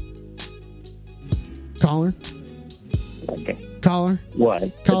 Caller? Okay. Caller?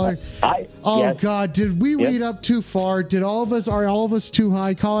 What? Caller? Yes. God, did we weed up too far? Are all of us too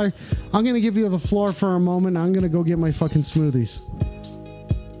high? Caller, I'm going to give you the floor for a moment. I'm going to go get my fucking smoothies.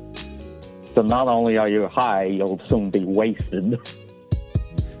 So not only are you high, you'll soon be wasted.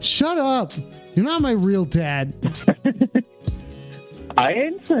 Shut up. You're not my real dad. I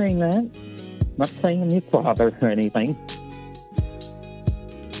ain't saying that. Not saying I'm your father or anything.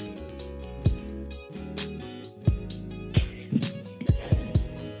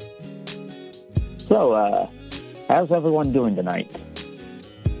 So, how's everyone doing tonight?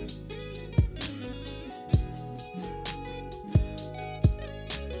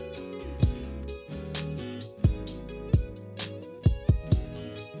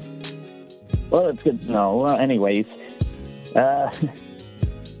 Well, it's good to know. Anyways, yeah,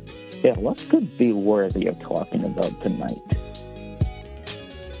 what could be worthy of talking about tonight?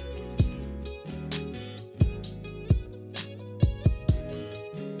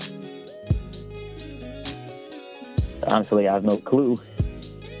 Honestly, I have no clue.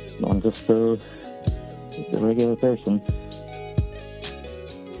 I'm just a regular person.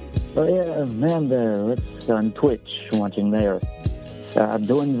 But yeah, man, there, it's on Twitch, watching there. I'm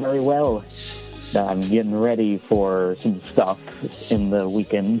doing very well. I'm getting ready for some stuff in the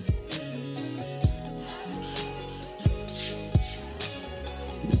weekend.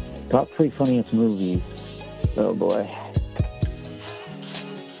 Top 3 funniest movies. Oh boy.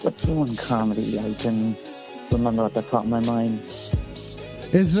 What's the one comedy I can remember at the top of my mind?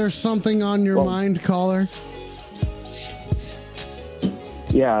 Is there something on your mind, caller?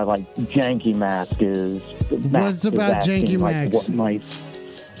 Yeah, like Janky Mask is... What's about Janky Mask? What my...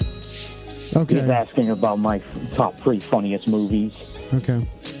 Okay. He's asking about my top 3 funniest movies. Okay.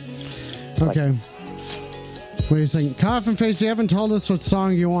 Okay. Wait a second. Coffin Face, you haven't told us what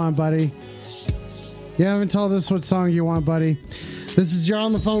song you want, buddy. You haven't told us what song you want, buddy. This is You're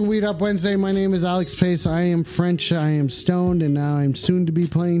on the Phone Weed Up Wednesday. My name is Alex Pace. I am French. I am stoned, and now I'm soon to be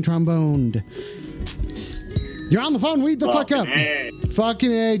playing trombone. You're on the phone. Weed the fuck up.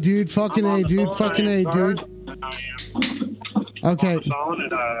 Fucking A, dude. Fucking A, dude. Fucking A, dude. Okay. I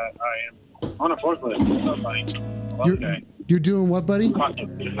am on a forklift. You're doing what, buddy?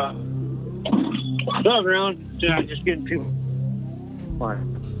 Dog around. Just getting people.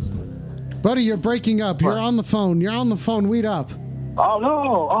 Buddy, you're breaking up. You're on the phone. You're on the phone. Weed up. Oh,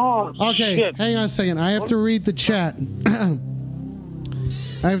 no. Oh, okay. Shit. Hang on a second. I have to read the chat.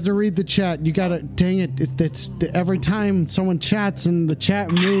 I have to read the chat. You gotta, dang it. It's every time someone chats and the chat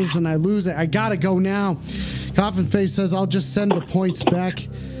moves and I lose it, I gotta go now. Coffin Face says, I'll just send the points back.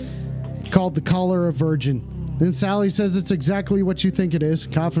 Called the caller a virgin. Then Sally says, it's exactly what you think it is.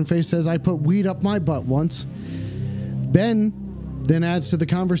 Coffin Face says, I put weed up my butt once. Ben then adds to the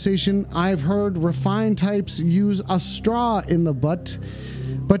conversation, I've heard refined types use a straw in the butt,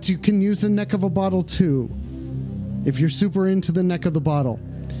 but you can use the neck of a bottle too, if you're super into the neck of the bottle.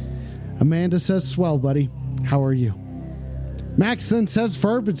 Amanda says, swell, buddy. How are you? Max then says,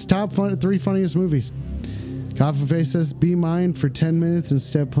 Ferb, it's top 3 funniest movies. Coffin Face says, be mine for 10 minutes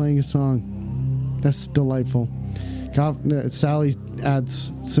instead of playing a song. That's delightful. Sally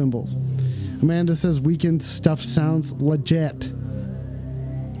adds symbols. Amanda says, weekend stuff sounds legit.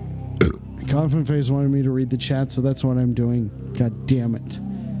 Coffin Face wanted me to read the chat, so that's what I'm doing. God damn it.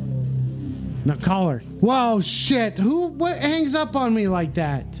 Now, caller. Whoa, shit. What hangs up on me like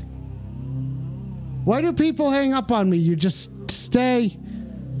that? Why do people hang up on me? You just stay.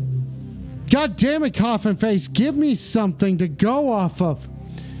 God damn it, Coffin Face. Give me something to go off of.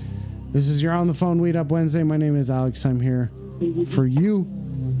 This is You're on the Phone Weed Up Wednesday. My name is Alex. I'm here for you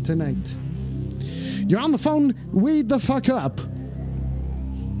tonight. You're on the phone. Weed the fuck up.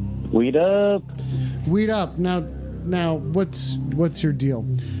 Weed up. Weed up. Now, what's your deal?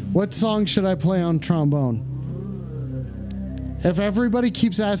 What song should I play on trombone? If everybody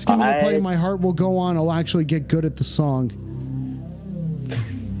keeps asking me to play My Heart Will Go On, I'll actually get good at the song.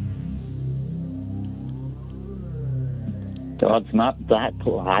 So it's not that.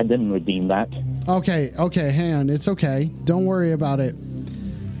 I didn't redeem that. Okay, hang on. It's okay. Don't worry about it.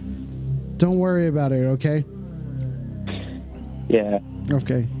 Don't worry about it, okay? Yeah.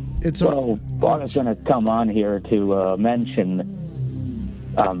 Okay. So, I was going to come on here to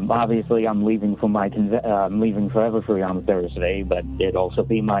mention, obviously I'm leaving for I'm leaving Forever Free on Thursday, but it'd also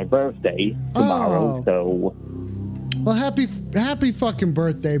be my birthday tomorrow, so... Well, happy fucking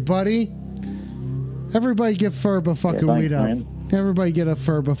birthday, buddy. Everybody get Ferb a fucking weed up. Man. Everybody get a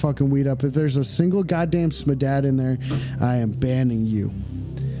Ferb a fucking weed up. If there's a single goddamn Smadad in there, I am banning you.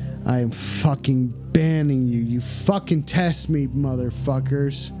 I am fucking banning you. You fucking test me,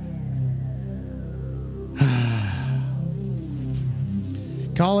 motherfuckers.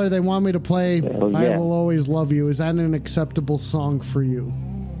 Caller, they want me to play I Will Always Love You. Is that an acceptable song for you?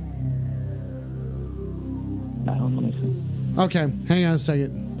 I don't think so. Okay, hang on a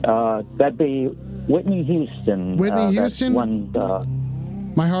second. That'd be Whitney Houston. Whitney That's Houston?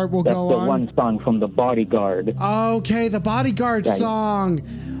 My Heart Will That's Go the On. one song from The Bodyguard. Okay, the Bodyguard Yeah. song.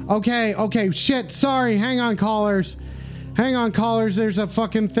 Okay, shit, sorry. Hang on, callers. There's a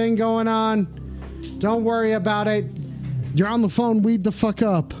fucking thing going on. Don't worry about it. You're on the phone. Weed the fuck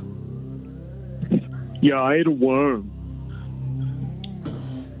up. Yeah, I ate a worm.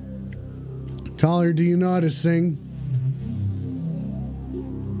 Caller, do you know how to sing?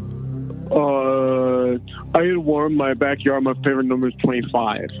 I ate a worm in my backyard. My favorite number is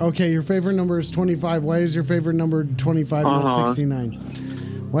 25. Okay, your favorite number is 25. Why is your favorite number 25, not 69?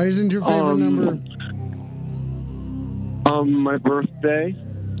 Why isn't your favorite number... My birthday,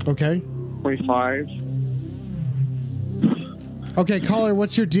 Okay. 25. Okay, caller,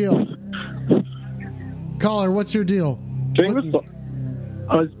 what's your deal? Caller, what's your deal? Sing the song.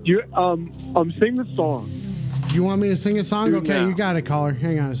 Sing the song. You want me to sing a song? Do Okay, now. you got it, caller.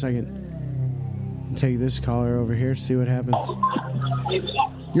 Hang on a second. Take this caller over here, see what happens.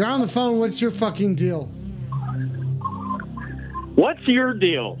 You're on the phone. What's your fucking deal? What's your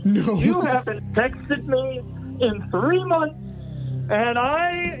deal? No. You haven't texted me in 3 months, and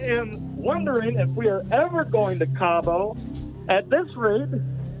I am wondering if we are ever going to Cabo. At this rate,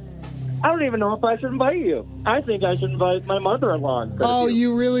 I don't even know if I should invite you. I think I should invite my mother-in-law. instead of Oh,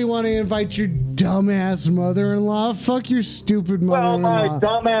 you really want to invite your dumbass mother-in-law? Fuck your stupid Well, my mother-in-law.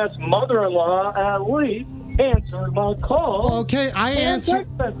 dumbass mother-in-law at least answered my call. Okay, I answered.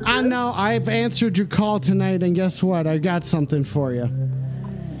 text messages. I know. I've answered your call tonight, and guess what? I got something for you.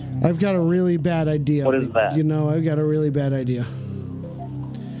 I've got a really bad idea. What is that? You know, I've got a really bad idea.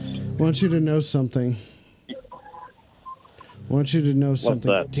 I want you to know something. I want you to know something.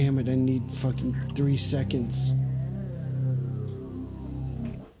 that? Damn it, I need fucking 3 seconds.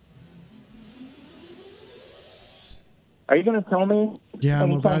 Are you going to tell me? Yeah,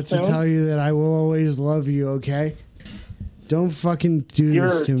 I'm anytime about to soon? tell you that I will always love you, okay? Don't fucking do You're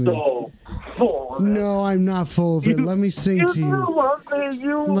this to me. so full. of it. No, I'm not full of it. Let me sing You to do you. love me.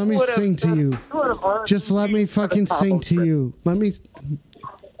 You Let me would have sing to done- you. would have already Just let me been fucking at the top sing of to it. you.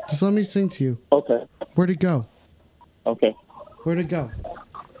 Just let me sing to you. Okay. Where'd it go? Okay. Where'd it go?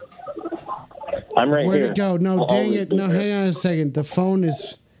 I'm right Where'd here. it go? No, I'll dang always it. be No, here. hang on a second. The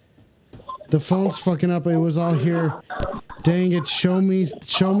phone's fucking up. It was all here. Dang it. Show me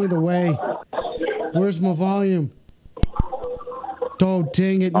the way. Where's my volume? Oh,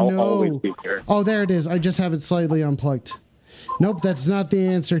 dang it. I'll No. always be here. Oh, there it is. I just have it slightly unplugged. Nope, that's not the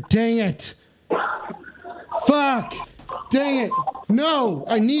answer. Dang it. Fuck. Dang it. No,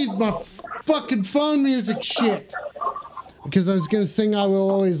 I need my fucking phone music shit. Because I was going to sing I Will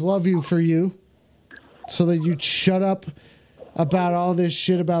Always Love You for you. So that you'd shut up about all this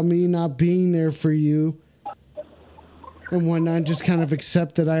shit about me not being there for you. And whatnot. Just kind of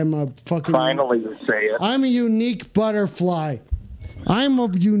accept that I'm a fucking... Finally, you say it. I'm a unique butterfly. I'm a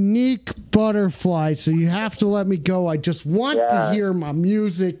unique butterfly, so you have to let me go. I just want to Yeah. hear my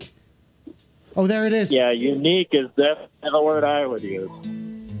music. Oh, there it is. Yeah, unique is definitely the word I would use.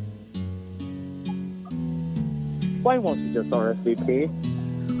 Why won't you just RSVP?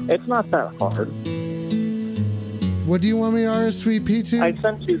 It's not that hard. What do you want me to RSVP to? I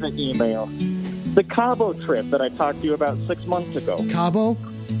sent you the email. The Cabo trip that I talked to you about 6 months ago. Cabo?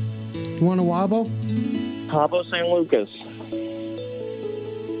 You want a wobble? Cabo San Lucas.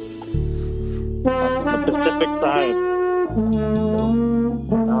 On the Pacific side.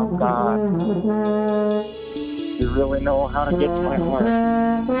 Oh, God. You really know how to get to my heart.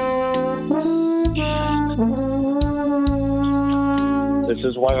 This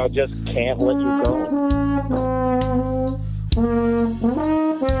is why I just can't let you go.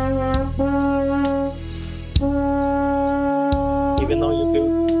 Even though you do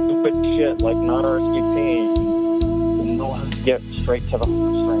stupid shit like not RSVPing, you know how to get straight to the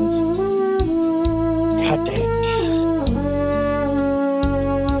heartstrings. God damn it.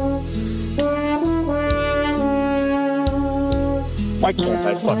 Why can't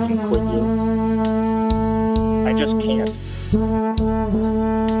I fucking quit you? I just can't.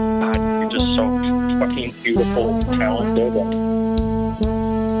 God, you're just so fucking beautiful, talented, and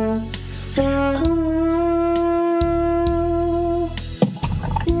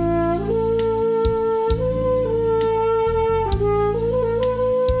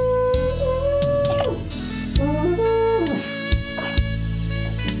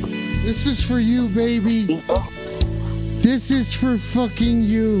This is for you, baby. This is for fucking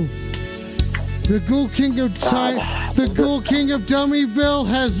you. The Ghoul King of the Ghoul King of Dummyville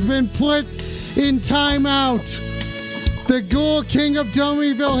has been put in timeout. The Ghoul King of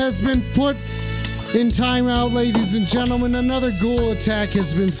Dummyville has been put In timeout, ladies and gentlemen, another ghoul attack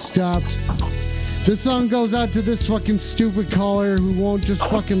has been stopped. This song goes out to this fucking stupid caller who won't just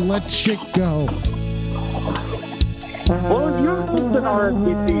fucking let shit go. Well, you're just an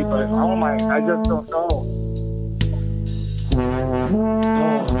RSVP, but oh my, I just don't know.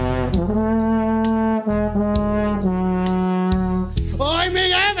 Oi, me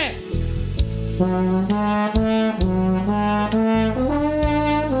have it!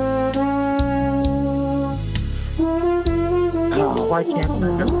 Oh, why can't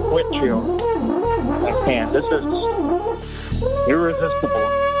I just quit you? I can't. This is irresistible.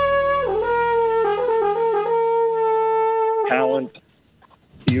 Talent,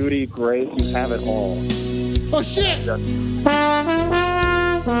 beauty, grace, you have it all. Oh shit!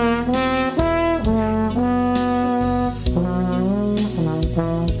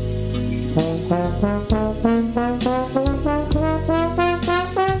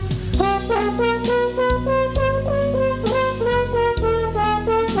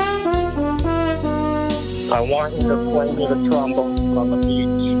 I want you to play me the trombone on the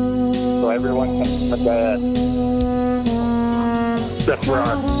beach so everyone can see my dad. That's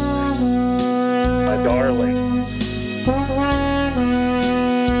right. My darling.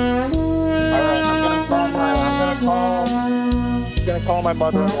 Alright, I'm gonna call my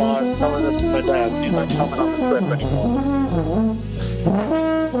mother-in-law and tell her this is my dad. He's not coming on the trip anymore.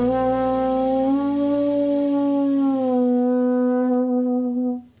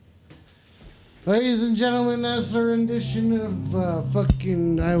 Ladies and gentlemen, that's our rendition of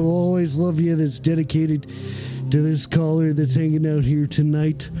fucking I Will Always Love You that's dedicated to this caller that's hanging out here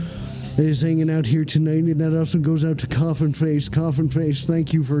tonight. That is hanging out here tonight, and that also goes out to Coffin Face. Coffin Face,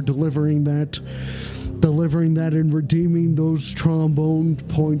 thank you for delivering that and redeeming those trombone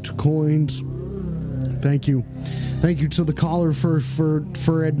point coins. Thank you. Thank you to the caller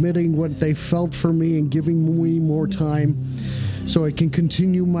for admitting what they felt for me and giving me more time so I can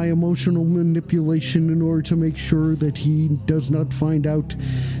continue my emotional manipulation in order to make sure that he does not find out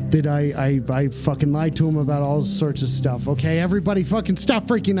that I fucking lied to him about all sorts of stuff. Okay, everybody fucking stop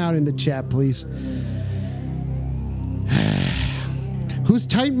freaking out in the chat, please. Who's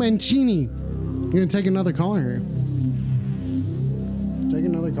Tight Mancini? You're gonna take another caller here. Take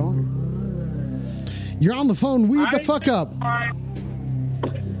another caller. You're on the phone. Weed the fuck up.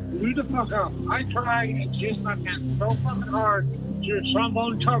 Weed the fuck up. I try and just my hand so fucking hard to a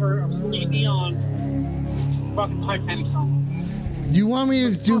trombone cover of Celine Dion fucking Titanic song. You want me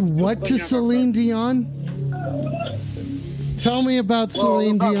to do what to Celine Dion? Tell me about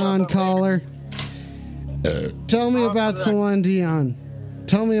Celine Dion, caller. Tell me about Celine Dion.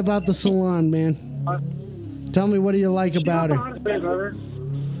 Tell me about the salon, man. Tell me, what do you like about her?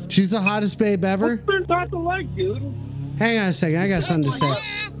 She's the hottest babe ever? What's there not to like, dude? Hang on a second, I got something to say.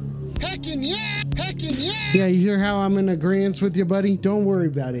 Heckin' yeah! Heckin' yeah! Yeah, you hear how I'm in agreement with you, buddy? Don't worry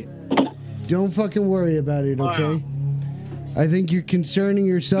about it. Don't fucking worry about it, okay? I think you're concerning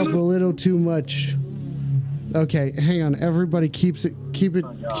yourself a little too much. Okay, hang on. Everybody keep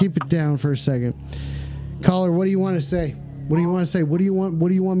it down for a second. Caller, what do you want to say? What do you want to say? What do you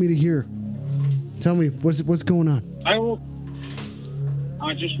want me to hear? Tell me, what's going on?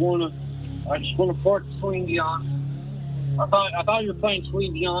 I just wanna support Celine Dion. I thought you were playing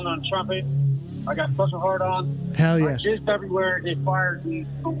Celine Dion on trumpet. I got such a hard on. Hell yeah. Just everywhere they fired me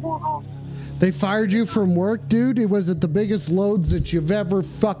from going home. They fired you from work, dude? It was it the biggest loads that you've ever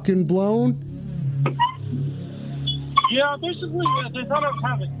fucking blown? Yeah, basically, they thought I was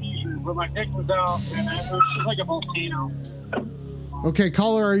having a seizure, but my dick was out, and it was just like a volcano. Okay,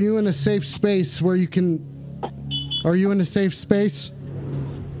 caller, are you in a safe space where you can... Are you in a safe space?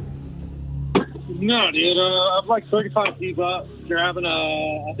 No, dude. I'm like 35 people up. They're having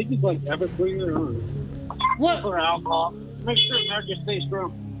I think it's like Everclear or... What? Or alcohol. Make sure America stays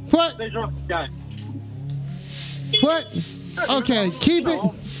drunk. What? Stay drunk, guy. What? Okay, keep it...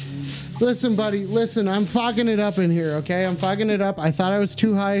 Listen, buddy, listen, I'm fogging it up in here, okay? I'm fogging it up. I thought I was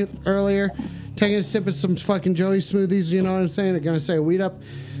too high earlier. Taking a sip of some fucking Joey smoothies, you know what I'm saying? They're gonna say weed up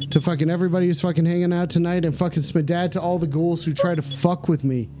to fucking everybody who's fucking hanging out tonight and fucking Smadad to all the ghouls who try to fuck with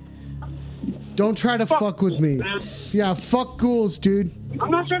me. Don't try to fuck with me. Yeah, fuck ghouls, dude.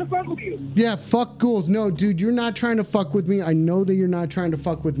 I'm not trying to fuck with you. Yeah, fuck ghouls. No, dude, you're not trying to fuck with me. I know that you're not trying to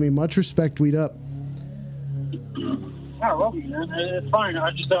fuck with me. Much respect, weed up. I love you, man. It's fine.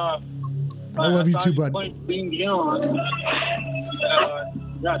 I just, I love you too, bud.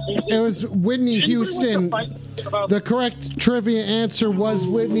 It was Whitney Houston. The correct trivia answer was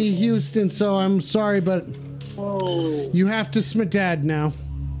Whitney Houston, so I'm sorry, but you have to Smadad now.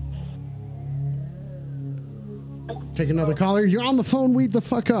 Take another caller. You're on the phone. Weed the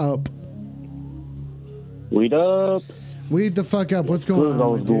fuck up. Weed up. Weed the fuck up. What's going Screw on,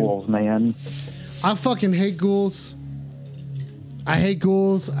 those my dude? ghouls, man. I fucking hate ghouls. I hate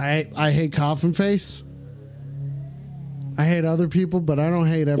ghouls. I hate Coffin Face. I hate other people, but I don't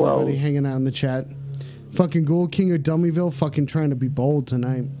hate everybody hanging out in the chat. Fucking Ghoul King of Dummyville fucking trying to be bold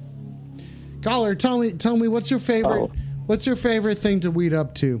tonight. Caller, tell me what's your favorite what's your favorite thing to weed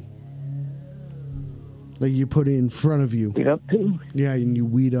up to? Like you put it in front of you. Weed up to? Yeah, and you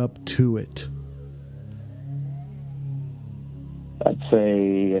weed up to it. I'd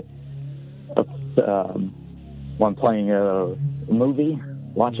say when playing a movie,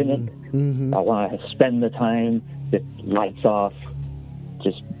 watching it, I want to spend the time, the lights off,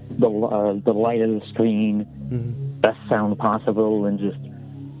 just the light of the screen, best sound possible, and just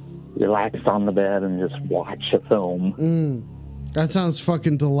relax on the bed and just watch a film. That sounds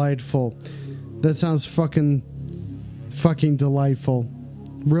fucking delightful. That sounds fucking delightful.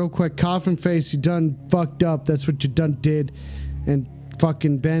 Real quick, Coffin Face, you done fucked up. That's what you done did. And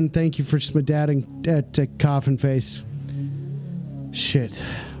fucking Ben, thank you for smadadding at Coffin Face. Shit.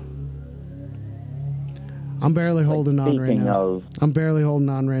 I'm barely holding on right now. I'm barely holding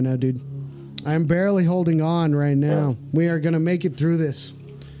on right now, dude. I'm barely holding on right now. We are going to make it through this.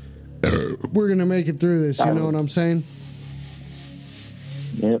 We're going to make it through this. You know what I'm saying?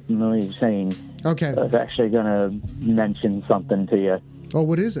 Yep, I know what you're saying. Okay. I was actually going to mention something to you. Oh,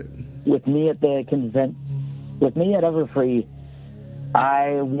 what is it? With me at the with me at Everfree,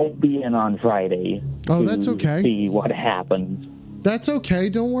 I won't be in on Friday. Oh, that's okay. See what happens. That's okay.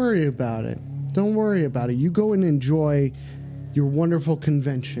 Don't worry about it. Don't worry about it. You go and enjoy your wonderful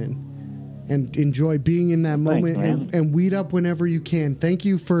convention and enjoy being in that moment and weed up whenever you can. Thank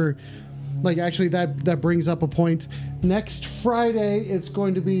you for, like, actually that brings up a point. Next Friday, it's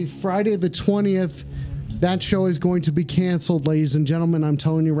going to be Friday the 20th. That show is going to be canceled, ladies and gentlemen. I'm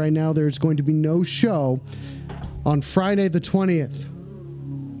telling you right now, there's going to be no show on Friday the 20th.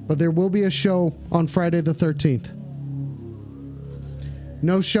 But there will be a show on Friday the 13th.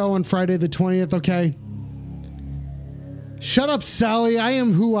 No show on Friday the 20th, okay? Shut up, Sally. I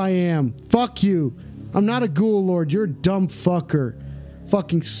am who I am. Fuck you. I'm not a ghoul lord. You're a dumb fucker.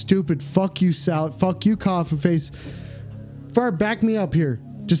 Fucking stupid. Fuck you, Sally. Fuck you, Coffin Face. Far, back me up here.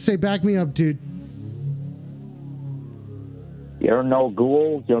 Just say back me up, dude. You're no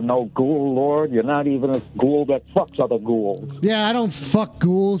ghoul. You're no ghoul lord. You're not even a ghoul that fucks other ghouls. Yeah, I don't fuck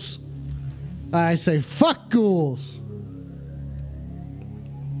ghouls. I say fuck ghouls.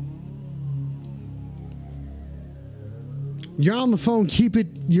 You're on the phone. Keep it.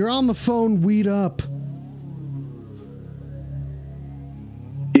 You're on the phone. Weed up.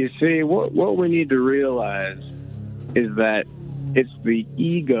 You see, what we need to realize is that it's the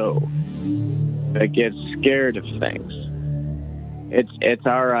ego that gets scared of things. It's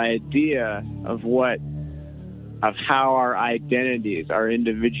our idea of how our identities, our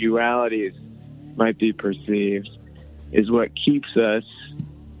individualities might be perceived, is what keeps us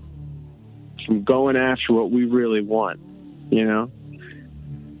from going after what we really want. You know?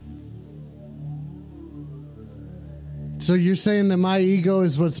 So you're saying that my ego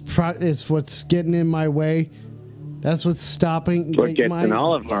is what's getting in my way? That's what's stopping. It's what gets in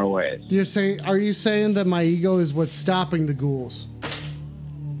all of our ways. Are you saying that my ego is what's stopping the ghouls?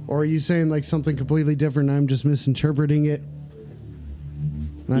 Or are you saying like something completely different and I'm just misinterpreting it?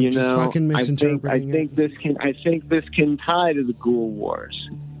 And I'm just fucking misinterpreting I think this can tie to the Ghoul Wars.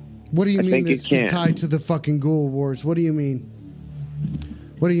 What do you mean this can tie to the fucking Ghoul Wars? What do you mean?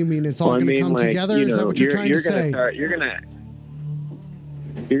 What do you mean? It's all going to come together? Is that what you're trying to say?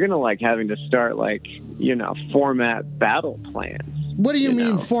 You're gonna like having to start like, format battle plans. What do you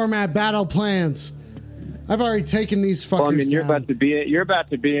mean format battle plans? I've already taken these fuckers down. You're about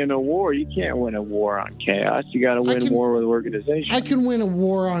to be in a war. You can't win a war on chaos. You got to win a war with organization. I can win a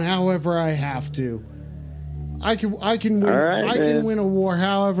war on however I have to. I can win. Right, I can win a war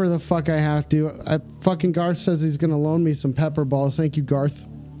however the fuck I have to. Fucking Garth says he's gonna loan me some pepper balls. Thank you, Garth.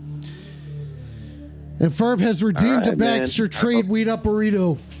 And Ferb has redeemed a Baxter trade weed up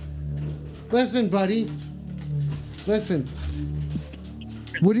burrito. Listen, buddy. Listen.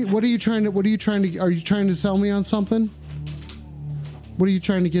 What are you trying to? Are you trying to sell me on something? What are you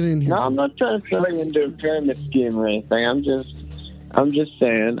trying to get in here? No, I'm not trying to sell you into a pyramid scheme or anything. I'm just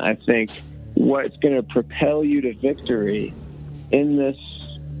saying. I think what's going to propel you to victory in this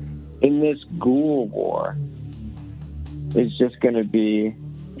ghoul war is just going to be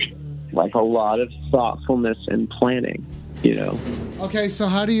like a lot of thoughtfulness and planning. Okay, so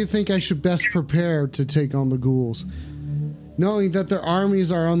how do you think I should best prepare to take on the ghouls? Knowing that their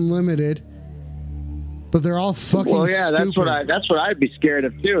armies are unlimited But they're all fucking Well, yeah, stupid. that's what I'd be scared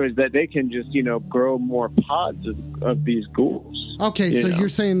of too. Is that they can just grow more pods of these ghouls. Okay, so you're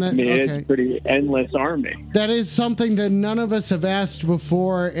saying that. I mean, Okay, it's pretty endless army. that is something that none of us have asked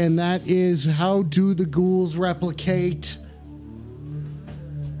before, and that is how do the ghouls replicate?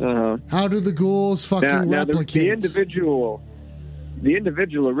 How do the ghouls fucking Now replicate? the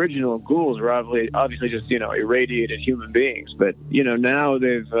individual original ghouls are obviously just irradiated human beings, but now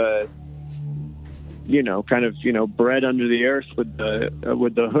they've kind of bred under the earth with the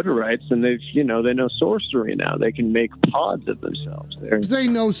Hooderites, and they know sorcery now. They can make pods of themselves. They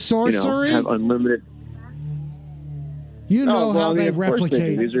know sorcery. Have unlimited. How they of course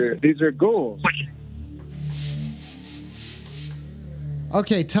replicate. they do. These are ghouls.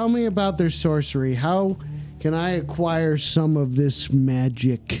 Okay, tell me about their sorcery. How can I acquire some of this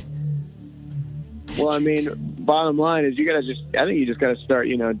magic? Well, I mean, bottom line is I think you just got to start,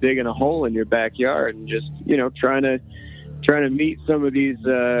 digging a hole in your backyard and just, trying to meet some of these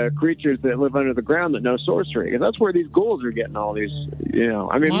creatures that live under the ground that know sorcery. Because that's where these ghouls are getting all these,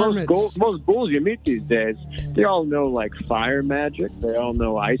 I mean, most ghouls you meet these days, they all know like fire magic. They all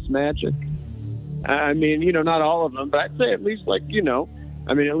know ice magic. I mean, not all of them, but I'd say at least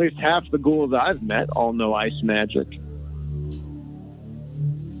at least half the ghouls I've met all know ice magic.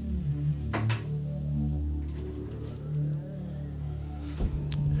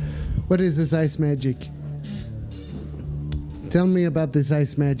 What is this ice magic? Tell me about this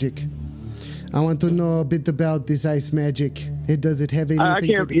ice magic. I want to know a bit about this ice magic. Does it have anything? I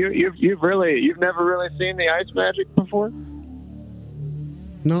can't. You've never really seen the ice magic before?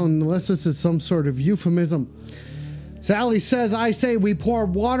 No, unless this is some sort of euphemism. Sally says, I say we pour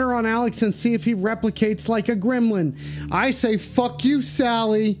water on Alex and see if he replicates like a gremlin. I say, fuck you,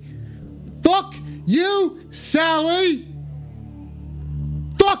 Sally. Fuck you, Sally.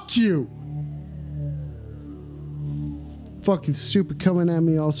 Fuck you. Fucking stupid, coming at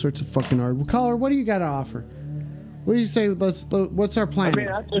me all sorts of fucking hard. Well, caller, what do you got to offer? What do you say? What's our plan?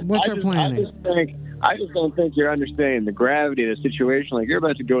 What's our planning? I just don't think you're understanding the gravity of the situation. Like, you're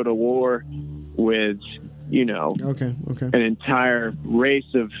about to go to war with, okay, an entire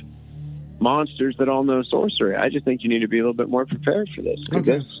race of monsters that all know sorcery. I just think you need to be a little bit more prepared for this.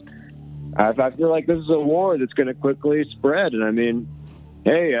 Okay. I feel like this is a war that's going to quickly spread. And I mean,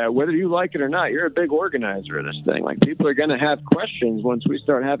 hey, whether you like it or not, you're a big organizer of this thing. Like, people are going to have questions once we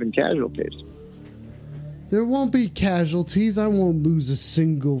start having casualties. There won't be casualties. I won't lose a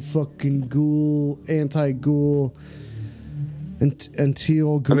single fucking ghoul, anti-ghoul,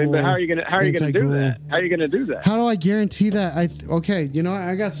 anti-ghoul. I mean, but how are you gonna do that? How are you gonna do that? How do I guarantee that? I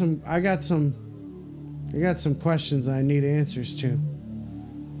got some questions that I need answers to.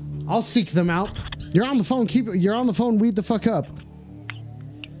 I'll seek them out. You're on the phone. You're on the phone. Weed the fuck up.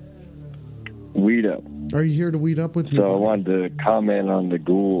 Weed up. Are you here to weed up with me? So I wanted to comment on the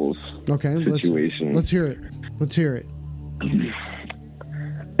ghouls situation. Let's hear it.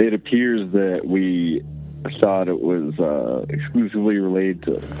 It appears that we thought it was exclusively related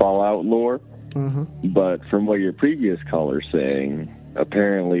to Fallout lore. But from what your previous caller's saying,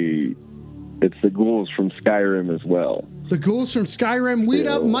 apparently it's the ghouls from Skyrim as well. The ghouls from Skyrim. Weed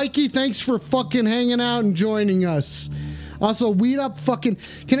up, Mikey. Thanks for fucking hanging out and joining us. Also, weed up fucking...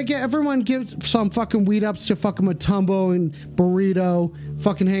 Can I get everyone give some fucking weed ups to fucking Matumbo and Burrito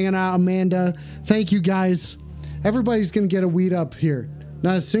fucking hanging out? Amanda. Thank you, guys. Everybody's going to get a weed up here.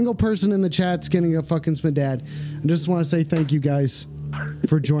 Not a single person in the chat's getting a fucking Smedad. I just want to say thank you, guys,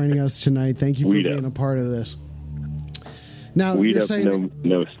 for joining us tonight. Thank you for being a part of this. Now, you're saying...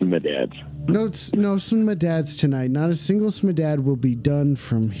 No Smadads. No Smadads tonight. Not a single Smedad will be done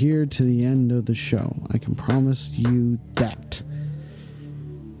from here to the end of the show. I can promise you that.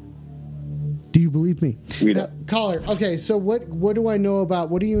 Do you believe me? Caller, okay, so what do I know about...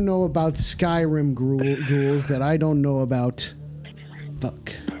 What do you know about Skyrim ghouls that I don't know about?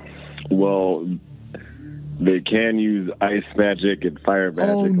 Fuck. Well, they can use ice magic and fire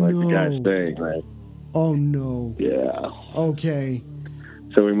magic, the guy's saying, right? Oh, no. Yeah. Okay.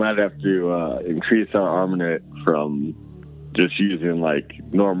 So we might have to increase our armament from just using, like,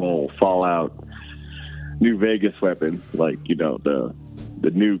 normal Fallout New Vegas weapons, like, the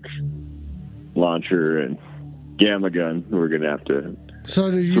nuke launcher and gamma gun. We're going to have to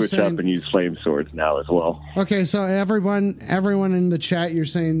switch up and use flame swords now as well. Okay, so everyone in the chat, you're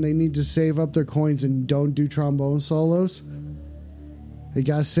saying they need to save up their coins and don't do trombone solos? They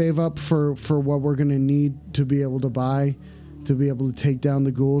got to save up for what we're going to need to be able to buy, to be able to take down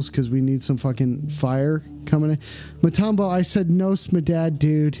the ghouls, because we need some fucking fire coming in. Matumbo, I said no, Smedad,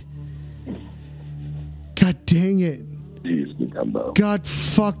 dude. God dang it. Jeez, Matumbo. God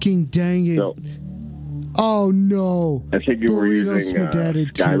fucking dang it. So, Oh no! I think you were Burrito using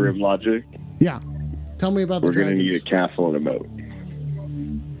Smageddon too. Skyrim logic. Yeah. Tell me about the We're going to dragons. need a castle and a moat.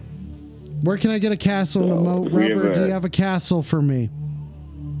 Where can I get a castle and a moat? we Rubber, have do a- you have a castle for me?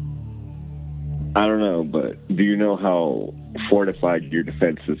 I don't know, but do you know how fortified your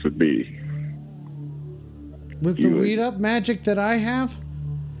defenses would be? With the You would- weed up magic that I have?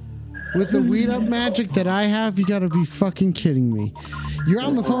 With the weed up magic that I have, you gotta be fucking kidding me. You're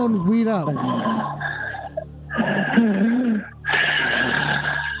on the phone, weed up.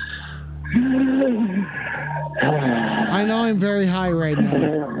 I know I'm very high right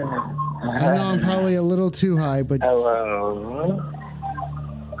now. I know I'm probably a little too high, but Hello.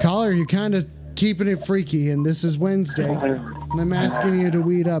 caller, you're kind of keeping it freaky, and this is Wednesday. And I'm asking you to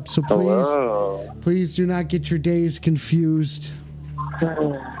weed up, so please do not get your days confused.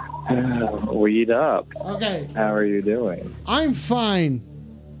 Weed up. Okay, How are you doing? I'm fine.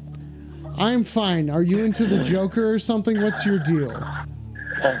 I'm fine. Are you into the Joker or something? What's your deal?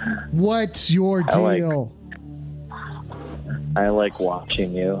 What's your I like- deal? I like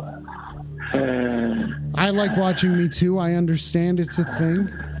watching you. I like watching me too. I understand it's a thing.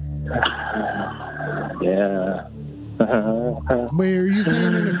 Yeah. Wait, are you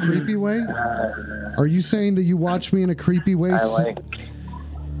saying in a creepy way? Are you saying that you watch me in a creepy way? I like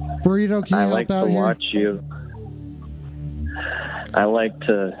Burrito, can you I help like to out here? watch you. I like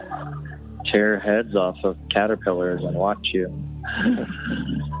to tear heads off of caterpillars and watch you.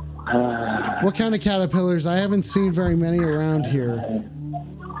 What kind of caterpillars? I haven't seen very many around here.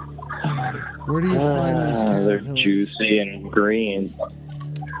 Where do you find these They're caterpillars? juicy and green.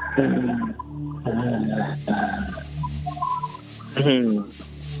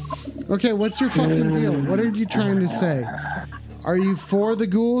 Okay, what's your fucking deal? What are you trying to say? Are you for the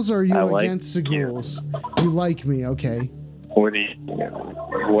ghouls or are you I like against the you. ghouls? You like me, okay. What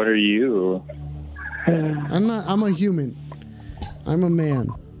are you? I'm a human. I'm a man.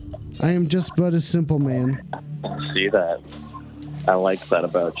 I am just but a simple man. See that? I like that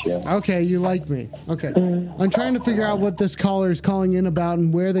about you. Okay, you like me. Okay. I'm trying to figure out what this caller is calling in about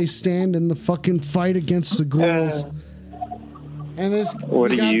and where they stand in the fucking fight against the ghouls. And this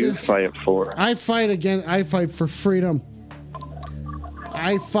What we do got you this- fight for? I fight for freedom.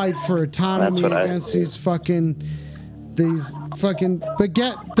 I fight for autonomy That's what I against do. these fucking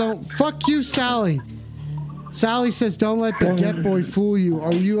baguette. Don't fuck you, Sally. Sally says, "Don't let baguette boy fool you."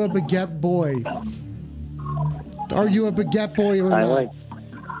 Are you a baguette boy? Are you a baguette boy or I not? like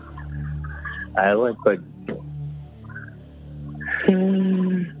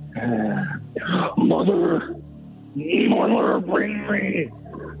Mother, bring me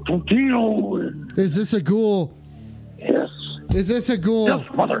Totino. Is this a ghoul? Yes. Is this a ghoul? Yes,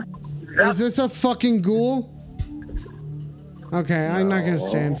 Mother. Is this a fucking ghoul? Okay, I'm not gonna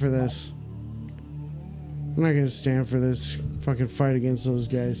stand for this. I'm not gonna stand for this fucking fight against those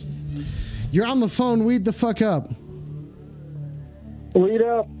guys. You're on the phone. Weed the fuck up. Weed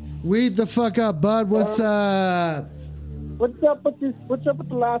up. Weed the fuck up, bud. What's up? What's up with this? What's up with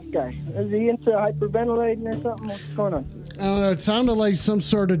the last guy? Is he into hyperventilating or something? What's going on? It sounded like some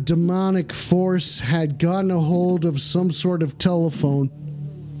sort of demonic force had gotten a hold of some sort of telephone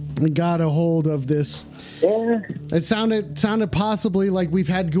and got a hold of this. Yeah. It sounded possibly like we've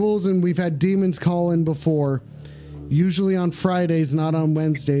had ghouls and we've had demons call in before. Usually on Fridays, not on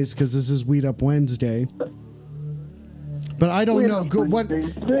Wednesdays, because this is Weed Up Wednesday. But I don't know.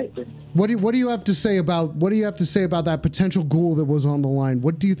 What do you have to say about that potential ghoul that was on the line?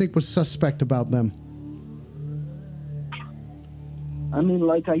 What do you think was suspect about them? I mean,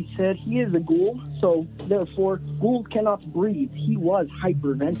 like I said, he is a ghoul, so therefore, ghouls cannot breathe. He was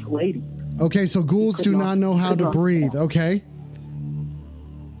hyperventilating. Okay, so ghouls do not know how to breathe. Okay.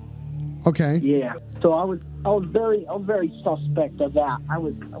 Okay. Yeah. So I was very suspect of that. I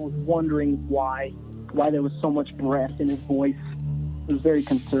was wondering why there was so much breath in his voice. It was very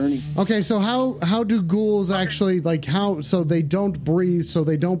concerning. Okay, so how do ghouls actually so they don't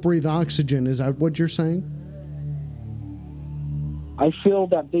breathe oxygen? Is that what you're saying? I feel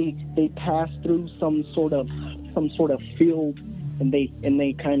that they pass through some sort of field, and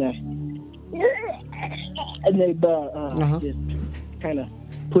they kind of just kind of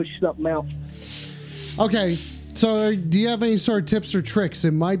push something out. Okay, so do you have any sort of tips or tricks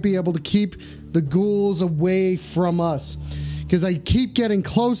that might be able to keep the ghouls away from us? Because I keep getting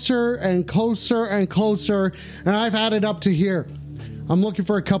closer and closer and closer, and I've had it up to here. I'm looking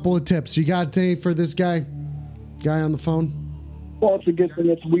for a couple of tips. You got any for this guy on the phone? Well, it's a good thing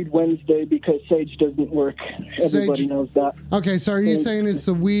it's Weed Wednesday because Sage doesn't work. Everybody knows that. Okay, so are you saying it's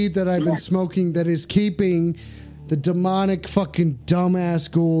the weed that I've been smoking that is keeping the demonic fucking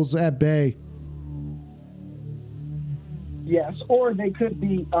dumbass ghouls at bay? yes, or they could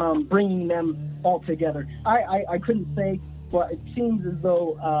be bringing them all together. I couldn't say, but it seems as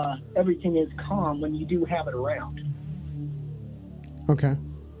though everything is calm when you do have it around. Okay.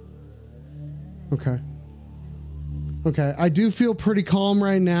 I do feel pretty calm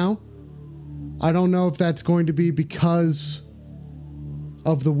right now. I don't know if that's going to be because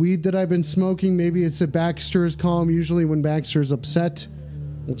of the weed that I've been smoking. Maybe it's that Baxter is calm. Usually when Baxter is upset,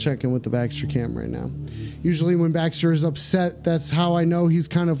 we'll check in with the Baxter cam right now. Usually when Baxter is upset, that's how I know he's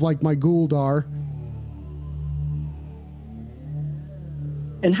kind of like my Gouldar.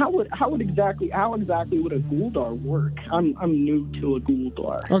 And how exactly would a Gouldar work? I'm new to a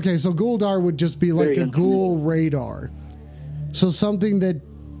Gouldar. Okay, so Gouldar would just be like Very a ghoul radar. So something that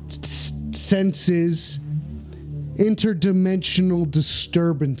senses interdimensional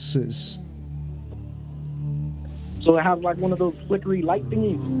disturbances. So I have like one of those flickery light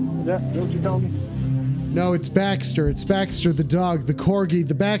thingies. Is that what you're telling me? No, it's Baxter. It's Baxter the dog, the corgi.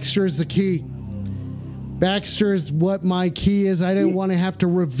 The Baxter is the key. Baxter is what my key is. I didn't want to have to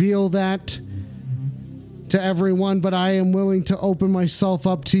reveal that to everyone, but I am willing to open myself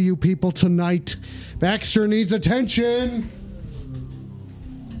up to you people tonight. Baxter needs attention.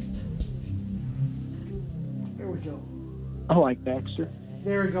 There we go. I like Baxter.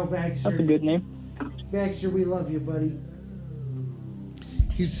 There we go, Baxter. That's a good name. Baxter, we love you, buddy.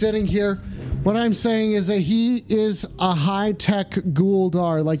 He's sitting here. What I'm saying is that he is a high-tech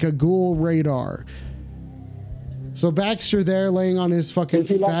Gouldar, like a ghoul radar. So Baxter there laying on his fucking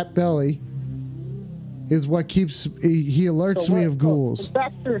fat belly is what keeps... He alerts me of ghouls. Is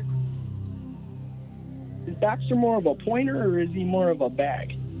Baxter more of a pointer or is he more of a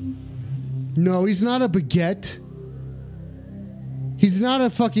bag? No, he's not a baguette. He's not a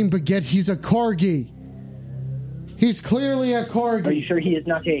fucking baguette. He's a corgi. He's clearly a corgi. Are you sure he is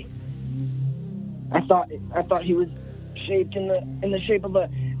not a... I thought he was shaped in the shape of a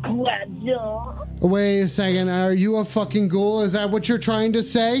gladiator. Wait a second. Are you a fucking ghoul? Is that what you're trying to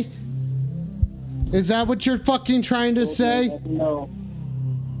say? Is that what you're fucking trying to say? No.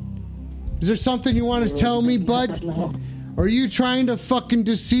 Is there something you want to tell me, bud? No. Are you trying to fucking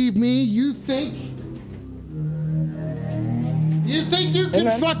deceive me? You think you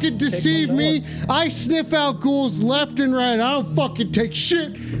can fucking deceive me? I sniff out ghouls left and right. I don't fucking take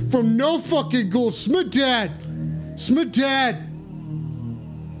shit from no fucking ghoul. Smidad.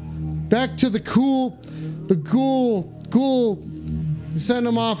 Back to the ghoul. Send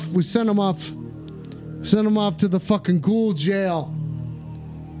him off. We send him off to the fucking ghoul jail.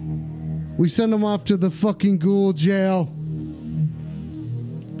 We send him off to the fucking ghoul jail.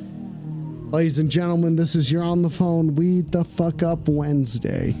 Ladies and gentlemen, this is your On the Phone Weed the Fuck Up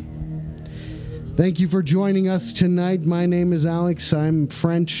Wednesday. Thank you for joining us tonight. My name is Alex. I'm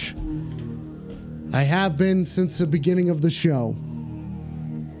French. I have been since the beginning of the show.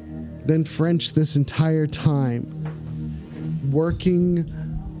 Been French this entire time. Working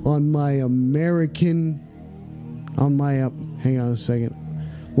on my working on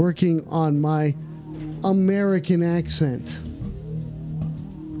my American accent.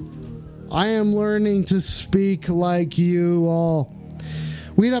 I am learning to speak like you all.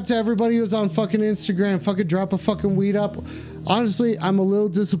 Weed up to everybody who's on fucking Instagram. Fucking drop a fucking weed up. Honestly, I'm a little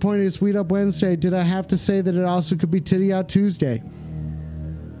disappointed it's Weed Up Wednesday. Did I have to say that it also could be Titty Out Tuesday?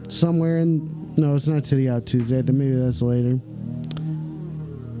 Somewhere in... No, it's not Titty Out Tuesday. Then maybe that's later.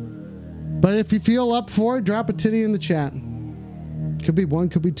 But if you feel up for it, drop a titty in the chat. Could be one,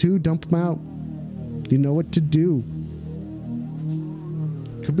 could be two. Dump them out. You know what to do.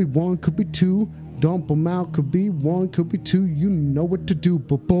 Could be one, could be two. Dump them out. Could be one, could be two. You know what to do.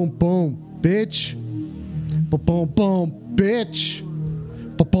 Ba-boom, boom, bitch. Ba-boom, boom, bitch.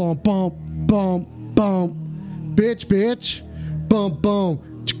 Ba-boom, boom, boom, boom. Bitch. Boom,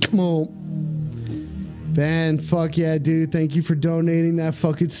 boom. Come on. Man, fuck yeah, dude. Thank you for donating that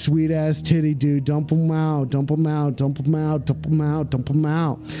fucking sweet ass titty, dude. Dump them out.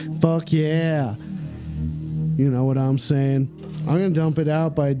 Fuck yeah. You know what I'm saying? I'm gonna dump it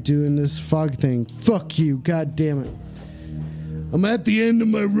out by doing this fog thing. Fuck you, god damn it. I'm at the end of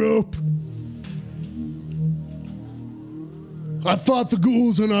my rope. I fought the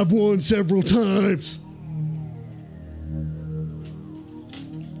ghouls and I've won several times.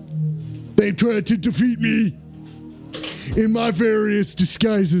 They've tried to defeat me in my various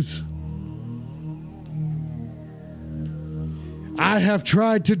disguises. I have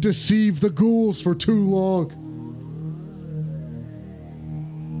tried to deceive the ghouls for too long.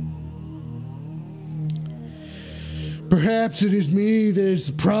 Perhaps it is me that is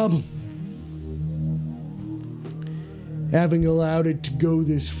the problem. Having allowed it to go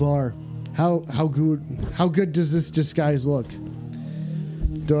this far. How good does this disguise look?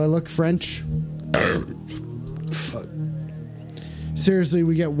 Do I look French? Fuck. Seriously,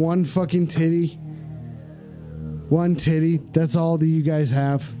 we get one fucking titty. One titty. That's all that you guys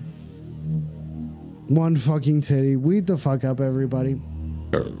have. One fucking titty. Weed the fuck up, everybody.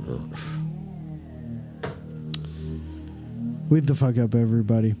 Weed the fuck up,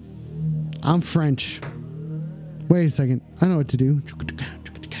 everybody. I'm French. Wait a second. I know what to do.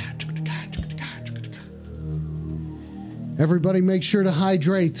 Everybody make sure to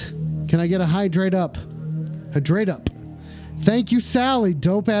hydrate. Can I get a hydrate up? Hydrate up. Thank you, Sally.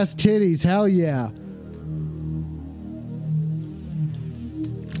 Dope ass titties. Hell yeah.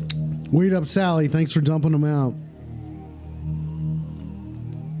 Weed up, Sally. Thanks for dumping them out.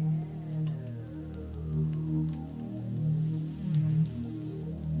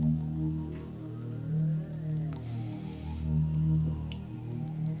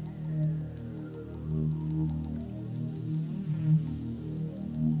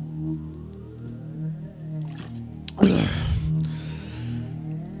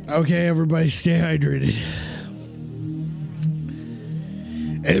 Okay, everybody stay hydrated.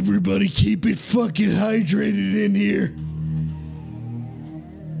 Everybody keep it fucking hydrated in here.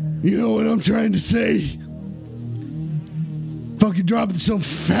 You know what I'm trying to say? Fucking dropping some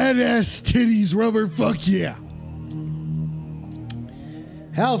fat ass titties rubber. Fuck yeah.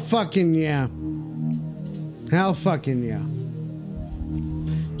 Hell fucking yeah. Hell fucking yeah.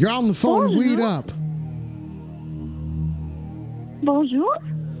 You're on the phone. Bonjour. Weed up. Bonjour.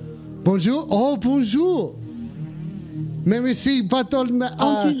 Bonjour. Oh, bonjour. Même si votre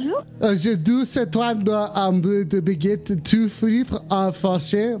je dois c'est toi de baguette 2 frites en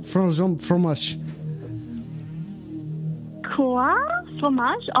français fromage. Quoi?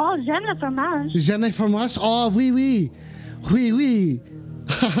 Fromage? Oh, j'aime le fromage. J'aime le fromage? Oh, oui, oui. Oui, oui.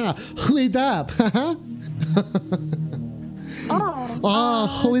 Weed up.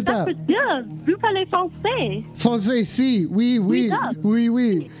 Weed up. That's good. Vous parlez français. Français, si. Oui, oui. Weed up. Oui,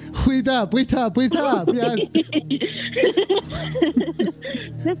 oui. Weed up, weed up, weed up. Yes.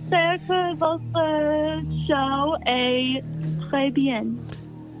 J'espère que votre show est très bien.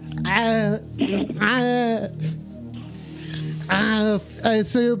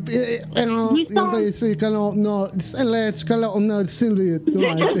 C'est quand non, c'est quand on a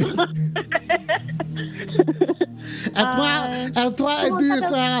à toi,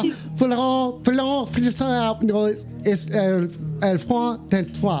 Florent, elle prend tel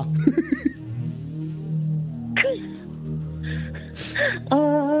toi.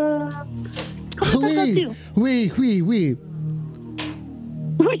 Oui. Oui,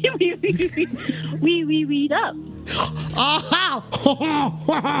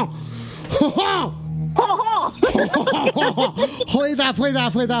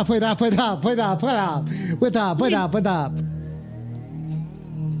 up. Hold up.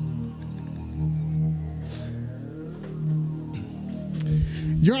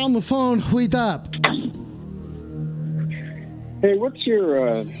 You're on the phone. Wait up. Hey, what's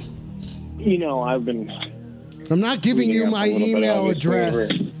your, I'm not giving you my email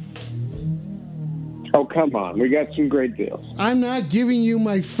address. Oh, come on. We got some great deals. I'm not giving you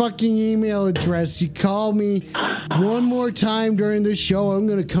my fucking email address. You call me one more time during the show, I'm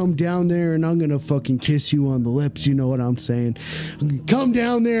going to come down there and I'm going to fucking kiss you on the lips. You know what I'm saying? Come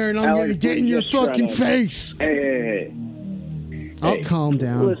down there and I'm going to get in your fucking face. Hey. I'll calm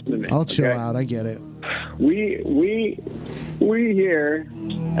down. Listen to me, I'll chill out. I get it. We here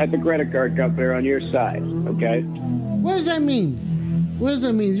at the credit card company are on your side, okay? What does that mean? What does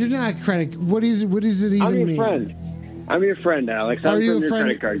that mean? You're not credit. What does it even mean? I'm your friend. I'm your friend, Alex. I'm Are you from a your friend?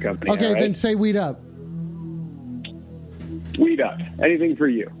 credit card company. Okay, all right? then say weed up. Weed up. Anything for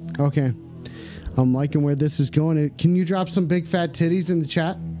you. Okay. I'm liking where this is going. Can you drop some big fat titties in the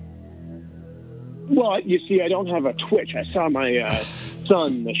chat? Well, you see, I don't have a Twitch. I saw my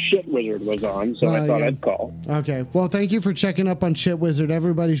son, the Shit Wizard, was on, so I thought I'd call. Okay. Well, thank you for checking up on Shit Wizard.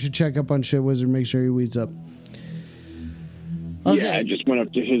 Everybody should check up on Shit Wizard. Make sure he weeds up. Okay. Yeah, I just went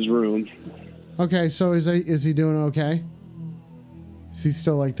up to his room. Okay, so is he doing okay? Is he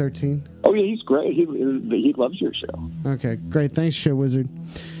still like 13? Oh yeah, he's great. He loves your show. Okay, great. Thanks, Shit Wizard.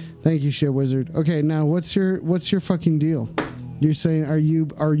 Thank you, Shit Wizard. Okay, now what's your fucking deal? You're saying are you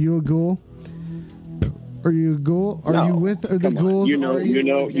a ghoul? Are you a ghoul? Are you with the Come on. ghouls? You know, or are you you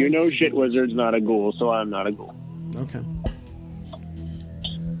know, against? Shit Wizard's not a ghoul, so I'm not a ghoul. Okay.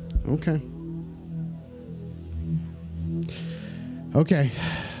 Okay. Okay.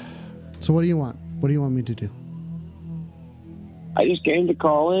 So what do you want? What do you want me to do? I just came to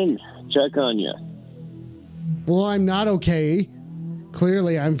call in, check on you. Well, I'm not okay.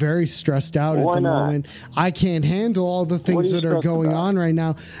 clearly I'm very stressed out Why at the not? moment. I can't handle all the What things are you that are stressed going about? on right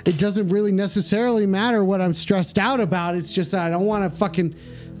now. It doesn't really necessarily matter what I'm stressed out about. It's just that I don't want to fucking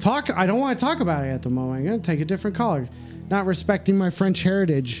talk. I don't want to talk about it at the moment. I'm going to take a different caller. Not respecting my French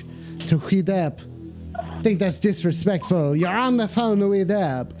heritage. To Huidep. I think that's disrespectful. You're on the phone to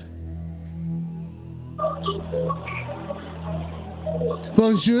Huidep.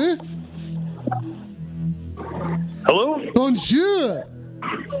 Bonjour. Hello? Bonjour.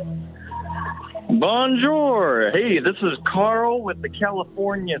 Bonjour. Hey, this is Carl with the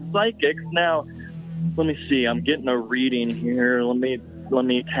California Psychics. Now, let me see. I'm getting a reading here. Let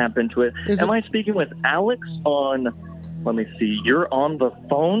me tap into it. Am I speaking with Alex on, let me see, you're on the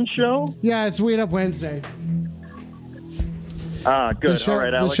phone show? Yeah, it's Weed Up Wednesday. Ah, good. The show- All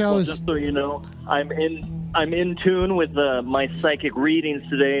right, the Alex. show Well, is- just so you know, I'm in tune with my psychic readings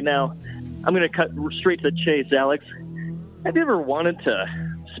today. Now, I'm going to cut straight to the chase, Alex. Have you ever wanted to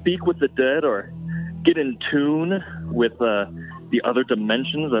speak with the dead or get in tune with the other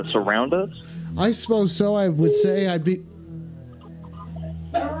dimensions that surround us? I suppose so. I would say I'd be.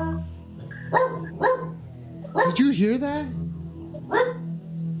 Did you hear that?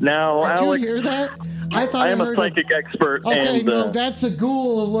 Now, Did Alex, you hear that? I thought I am a heard psychic expert. Okay, and, no, that's a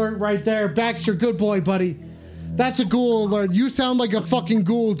ghoul alert right there. Baxter, good boy, buddy. That's a ghoul alert. You sound like a fucking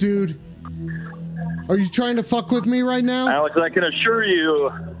ghoul, dude. Are you trying to fuck with me right now? Alex, I can assure you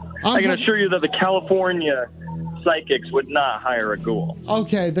that the California psychics would not hire a ghoul.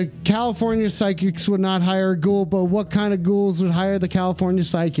 Okay, the California Psychics would not hire a ghoul, but what kind of ghouls would hire the California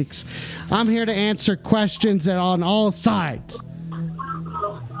Psychics? I'm here to answer questions that on all sides.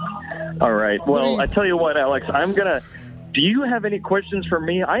 All right. Well, I tell you what, Alex, do you have any questions for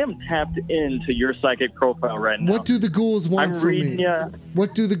me? I am tapped into your psychic profile right now. What do the ghouls want I'm from reading me? ya.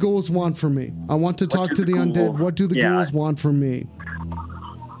 What do the ghouls want from me? I want to talk to the undead. What do the ghouls want from me?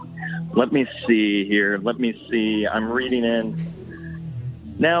 Let me see here. Let me see. I'm reading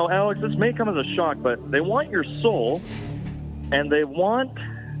in. Now, Alex, this may come as a shock, but they want your soul, and they want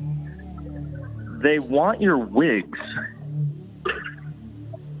your wigs.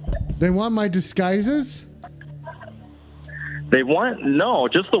 They want my disguises? They want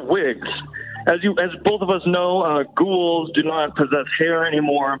just the wigs. As both of us know, ghouls do not possess hair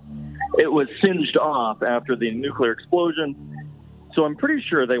anymore. It was singed off after the nuclear explosion. So I'm pretty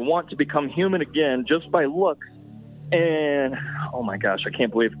sure they want to become human again just by looks. And oh my gosh, I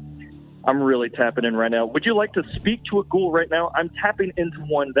can't believe I'm really tapping in right now. Would you like to speak to a ghoul right now? I'm tapping into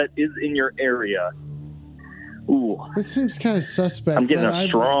one that is in your area. Ooh. It seems kind of suspect. I'm getting but a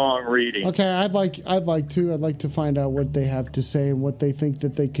strong reading. Okay, I'd like to find out what they have to say and what they think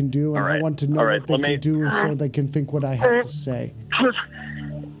that they can do, and All right. I want to know All right, what they let can me- do, and so they can think what I have to say.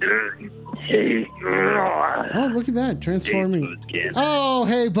 Oh, look at that, transforming. Oh,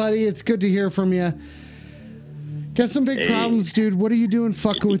 hey, buddy, it's good to hear from you. Got some big Hey. problems, dude. What are you doing,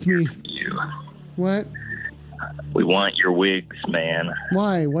 fucking with me? What? We want your wigs, man.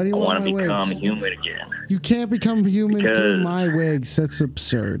 Why? Why do you I want want to my become wigs? human again. You can't become human through Because- my wigs. That's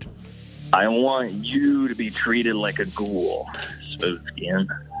absurd. I want you to be treated like a ghoul. Smooth skin.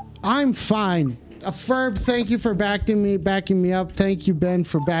 I'm fine. Ferb, thank you for backing me up. Thank you, Ben,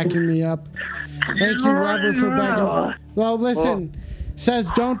 for backing me up. Thank you, Robert, for backing. Well, listen.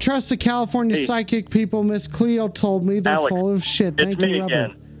 Says don't trust the California Hey. psychic people. Miss Cleo told me they're Alex, full of shit. It's Thank me you, Robert.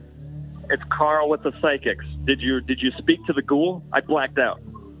 again. It's Carl with the psychics. Did you speak to the ghoul? I blacked out.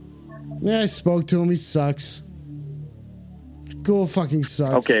 Yeah, I spoke to him. He sucks. Ghoul fucking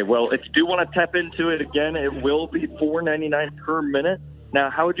sucks. Okay, well, if you do want to tap into it again, it will be $4.99 per minute. Now,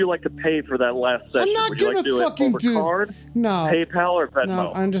 how would you like to pay for that last session? I'm not would you like gonna to do fucking it over do. card, No. PayPal, or Venmo?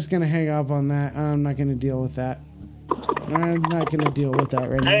 No, I'm just gonna hang up on that. I'm not gonna deal with that. I'm not gonna deal with that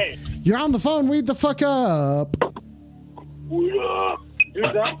right Hey. now. You're on the phone. Read the fuck up. Dude,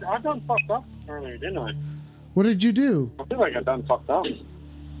 I done fucked up earlier, didn't I? What did you do? I feel like I done fucked up.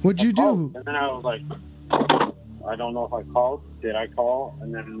 What'd you do? And then I was like, I don't know if I called. Did I call?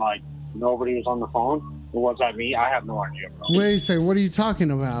 And then, like, nobody was on the phone. Was that me? I have no idea, bro. Wait a second. What are you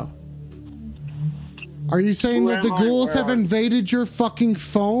talking about? Are you saying Who that the am I? ghouls Where have are you? invaded your fucking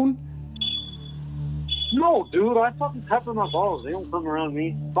phone? No, dude, I fucking pepper my balls. They don't come around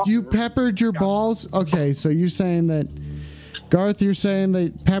me. Fuck You them. peppered your balls? Okay, so you're saying that, Garth, you're saying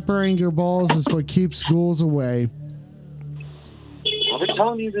that peppering your balls is what keeps ghouls away. I've been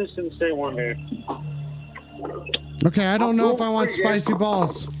telling you this since day one, dude. Okay, I don't know if I want spicy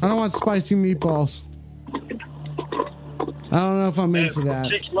balls. I don't want spicy meatballs. I don't know if I'm into that.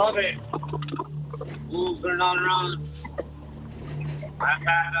 Chicks love it. Ghouls are not around. I'm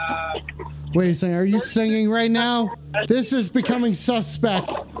at Wait a second, are you singing right now? This is becoming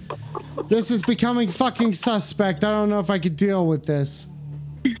suspect. This is becoming fucking suspect. I don't know if I could deal with this.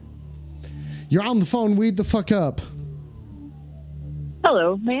 You're on the phone, weed the fuck up.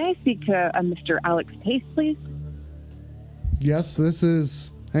 Hello, may I speak to Mr. Alex Pace, please? Yes, this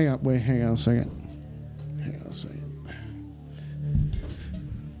is... Hang on a second.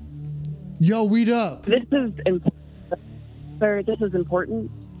 Yo, weed up. This is important. Sir, this is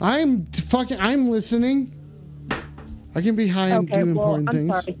important. I'm listening. I can be high and do important I'm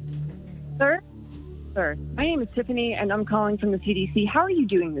things. Sorry. Sir, my name is Tiffany, and I'm calling from the CDC. How are you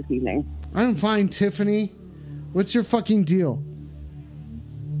doing this evening? I'm fine, Tiffany. What's your fucking deal?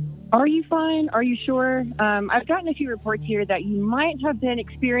 Are you fine? Are you sure? I've gotten a few reports here that you might have been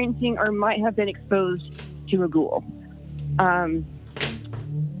experiencing or might have been exposed to a ghoul. And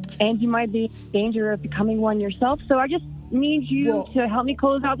you might be in danger of becoming one yourself. So I just need you to help me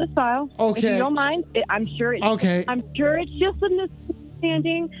close out this file. Okay. If you don't mind, I'm sure it's just a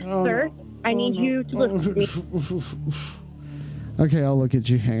misunderstanding, sir. I need you to listen to me. Okay, I'll look at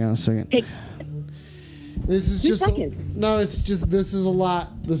you. Hang on a second. This is just this is a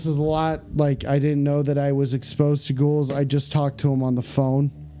lot. This is a lot. Like, I didn't know that I was exposed to ghouls. I just talked to him on the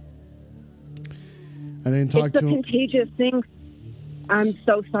phone. I didn't talk to him. It's a contagious thing. I'm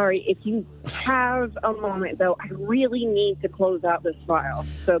so sorry. If you have a moment, though, I really need to close out this file.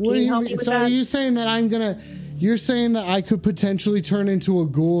 So can you help me with that? Are you saying that you're saying that I could potentially turn into a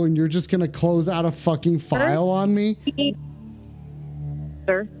ghoul and you're just gonna close out a fucking file on me?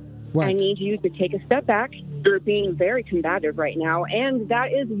 Sir, what? I need you to take a step back. You're being very combative right now, and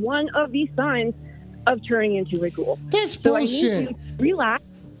that is one of the signs of turning into a ghoul. That's so bullshit. I need you to relax.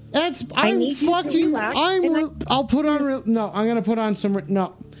 I'll put on. No, I'm gonna put on some.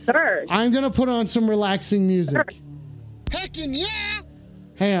 No, sir. I'm gonna put on some relaxing music. Sir. Heckin' yeah!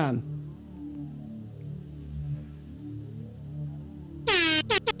 Hang on.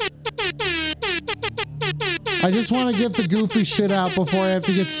 I just want to get the goofy shit out before I have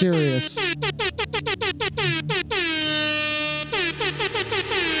to get serious.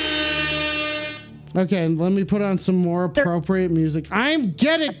 Okay, let me put on some more appropriate music.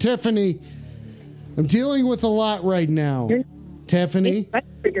 Get it, Tiffany. I'm dealing with a lot right now. Tiffany?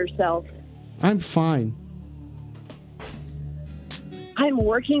 For yourself. I'm fine. I'm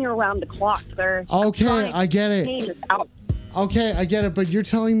working around the clock, sir. Okay, I get it. Pain is out. Okay, I get it, but you're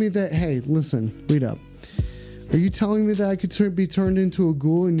telling me that, hey, listen, wait up. Are you telling me that I could be turned into a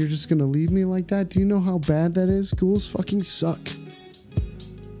ghoul and you're just going to leave me like that? Do you know how bad that is? Ghouls fucking suck.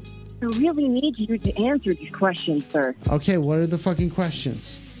 I really need you to answer these questions, sir. Okay, what are the fucking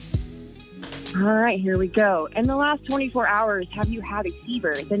questions? All right, here we go. In the last 24 hours, have you had a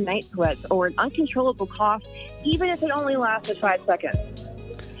fever, the night sweats, or an uncontrollable cough, even if it only lasted 5 seconds?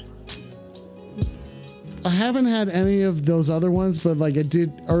 I haven't had any of those other ones, but like I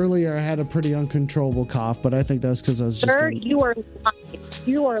did earlier, I had a pretty uncontrollable cough, but I think that's because I was just... Sir, you are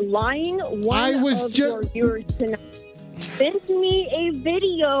lying. One of your viewers tonight sent me a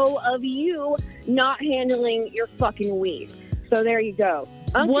video of you not handling your fucking weed. So there you go.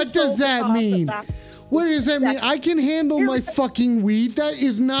 What does that mean? What does that mean? I can handle my fucking weed. That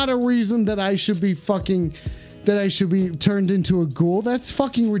is not a reason that I should be turned into a ghoul. That's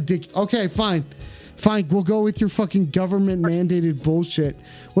fucking ridiculous. Okay, fine. Fine, we'll go with your fucking government mandated bullshit.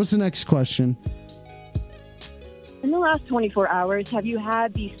 What's the next question? In the last 24 hours, have you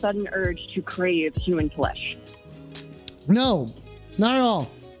had the sudden urge to crave human flesh? No, not at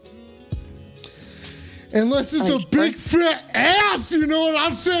all. Unless it's a big fat ass, you know what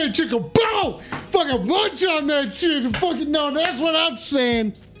I'm saying? Chicka boom! Fucking munch on that shit and fucking no, that's what I'm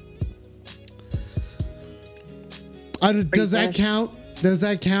saying. Does that count? Does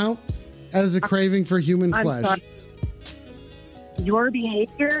that count as a craving for human flesh? Sorry. Your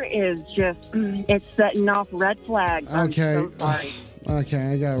behavior is just, it's setting off red flags. Okay. I'm so sorry.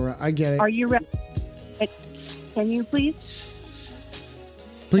 Okay, I get it. Are you ready? Can you please?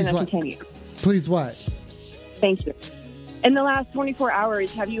 Please Can I what? continue? Please what? Thank you. In the last 24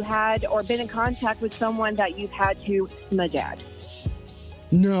 hours, have you had or been in contact with someone that you've had to smadad?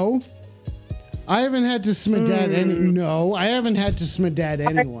 No. I haven't had to smadad No, I haven't had to smadad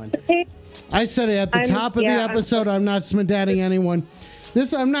anyone. I said it at the top of the episode. I'm not smadadding anyone.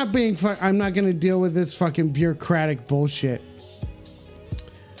 I'm not going to deal with this fucking bureaucratic bullshit.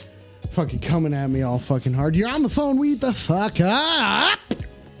 Fucking coming at me all fucking hard. You're on the phone. Weed the fuck up.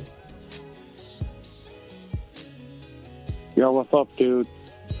 Yo, what's up, dude?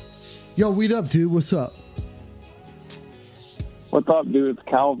 Yo, weed up, dude. What's up? What's up, dude? It's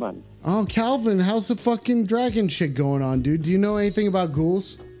Calvin. Oh, Calvin, how's the fucking dragon shit going on, dude? Do you know anything about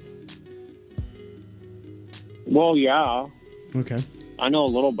ghouls? Well, yeah. Okay. I know a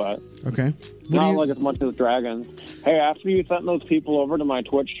little bit. Okay. Not like as much as dragons. Hey, after you sent those people over to my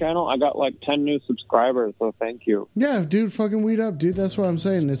Twitch channel, I got like 10 new subscribers, so thank you. Yeah, dude, fucking weed up, dude. That's what I'm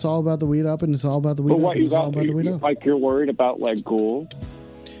saying. It's all about the weed up, and it's all about the weed But up. what And you it's all got? about the weed up. Like you're worried about like ghouls?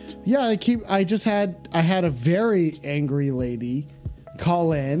 Yeah, I had a very angry lady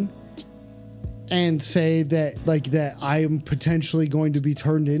call in and say that I am potentially going to be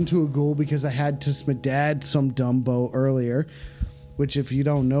turned into a ghoul because I had to smedad some Dumbo earlier. Which, if you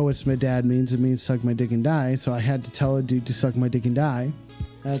don't know what smedad means, it means suck my dick and die. So I had to tell a dude to suck my dick and die.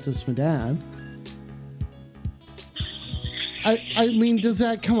 That's a smedad. I mean, does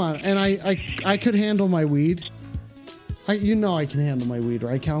that come on? And I could handle my weed. I can handle my weed,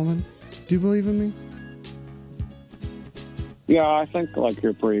 right, Calvin? Do you believe in me? Yeah, I think like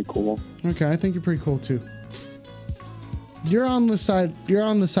you're pretty cool. Okay, I think you're pretty cool too. You're on the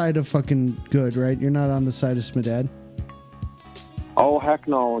side of fucking good, right? You're not on the side of smedad. Oh heck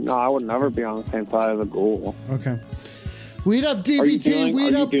no! No, I would never be on the same side as a ghoul. Okay. Weed up, DBT.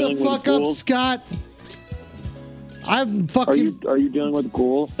 Weed up the fuck up, Scott. I'm fucking. Are you dealing with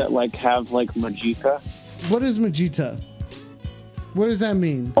ghouls that like have like magita? What is magita? What does that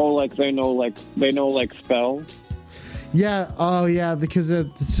mean? Oh, like they know spells. Yeah. Oh yeah. Because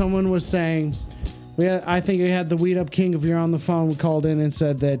someone was saying, I think we had the Weed Up King. If you're on the phone, called in and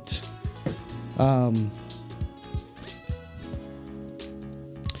said that,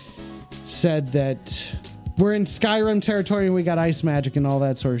 we're in Skyrim territory and we got ice magic and all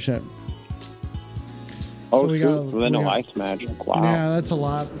that sort of shit. Oh, so they know ice magic. Wow. Yeah, that's a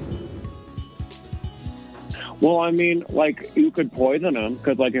lot. Well, I mean, like, you could poison them,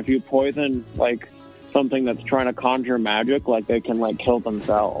 because, like, if you poison, like, something that's trying to conjure magic, like, they can, like, kill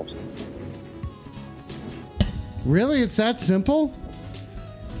themselves. Really? It's that simple?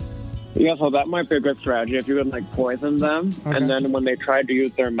 Yeah, so that might be a good strategy. If you would, like, poison them, and then when they tried to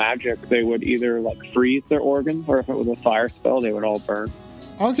use their magic, they would either, like, freeze their organs, or if it was a fire spell, they would all burn.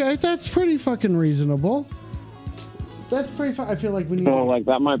 Okay, that's pretty fucking reasonable. That's pretty I feel like we need... So, like,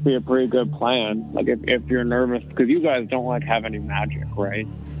 that might be a pretty good plan. Like, if you're nervous, because you guys don't, like, have any magic, right?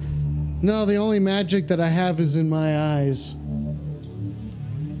 No, the only magic that I have is in my eyes.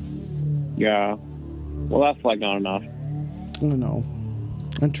 Yeah. Well, that's, like, not enough. I know.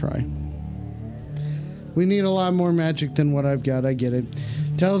 I try. We need a lot more magic than what I've got. I get it.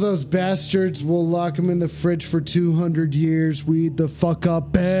 Tell those bastards we'll lock them in the fridge for 200 years. Weed the fuck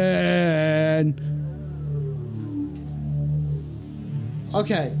up, Ben.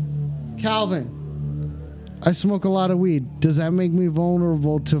 Okay, Calvin, I smoke a lot of weed. Does that make me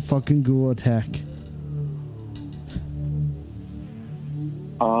vulnerable to fucking ghoul attack?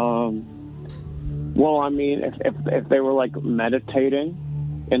 Well, I mean, if they were like meditating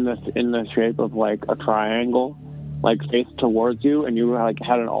in the shape of like a triangle, like face towards you, and you like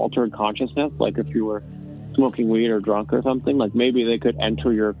had an altered consciousness, like if you were smoking weed or drunk or something, like maybe they could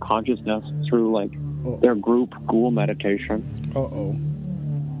enter your consciousness through like their group ghoul meditation. Uh-oh.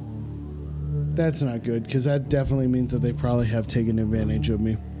 That's not good, because that definitely means that they probably have taken advantage of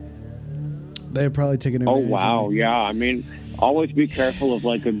me. They've probably taken advantage of me. Oh, wow, yeah. I mean, always be careful of,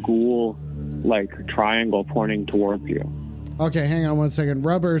 like, a ghoul, like, triangle pointing towards you. Okay, hang on one second.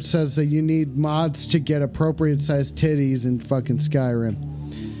 Rubber says that you need mods to get appropriate-sized titties in fucking Skyrim.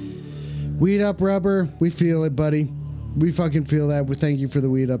 Weed up, Rubber. We feel it, buddy. We fucking feel that. We thank you for the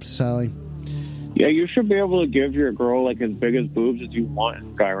weed up, Sally. Yeah, you should be able to give your girl, like, as big as boobs as you want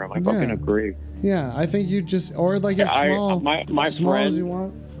in Skyrim. I fucking agree. Yeah, I think you just... Or, like, as small, my small friend, as you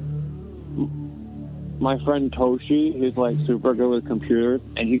want. My friend Toshi, he's, like, super good with computers,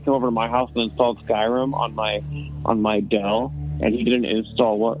 and he came over to my house and installed Skyrim on my Dell, and he didn't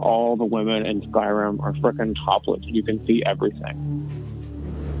install what all the women in Skyrim are freaking topless. You can see everything.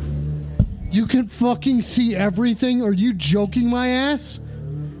 You can fucking see everything? Are you joking my ass?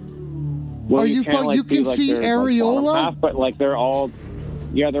 Well, Are you can see areola? Like, half, but like they're all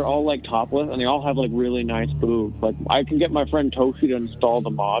like topless, and they all have like really nice boobs. Like I can get my friend Toshi to install the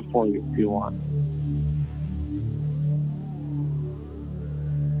mod for you if you want.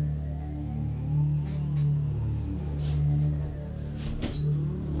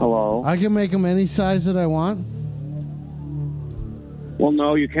 Hello. I can make them any size that I want. Well,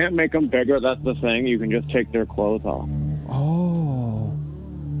 no, you can't make them bigger. That's the thing. You can just take their clothes off. Oh.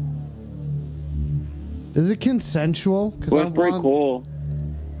 Is it consensual? Well, it's pretty cool.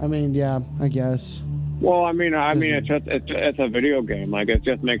 I mean, yeah, I guess. Well, I mean, it's a video game. Like, it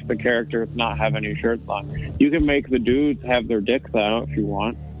just makes the characters not have any shirts on. You can make the dudes have their dicks out if you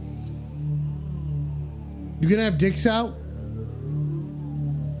want. You can have dicks out?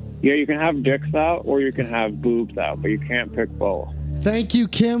 Yeah, you can have dicks out or you can have boobs out, but you can't pick both. Thank you,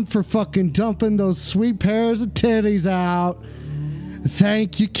 Kim, for fucking dumping those sweet pairs of titties out.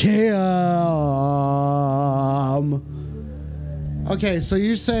 Thank you, Kim. Okay, so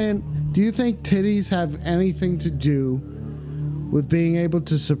you're saying, do you think titties have anything to do with being able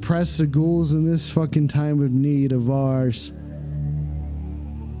to suppress the ghouls in this fucking time of need of ours?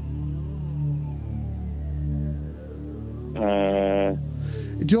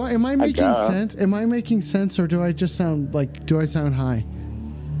 Am I making sense? Am I making sense, or do I just sound like? Do I sound high?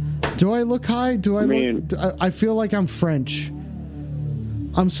 Do I look high? I feel like I'm French.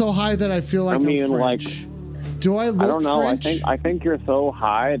 I'm so high that I feel like I'm French. Do I look? I don't know. French? I think you're so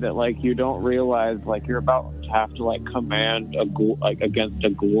high that like you don't realize like you're about to have to like command a ghoul against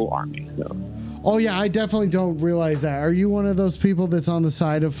a ghoul army. So. Oh yeah, I definitely don't realize that. Are you one of those people that's on the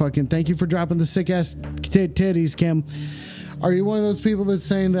side of fucking? Thank you for dropping the sick ass titties, Kim. Are you one of those people that's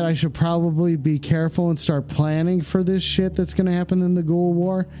saying that I should probably be careful and start planning for this shit that's going to happen in the ghoul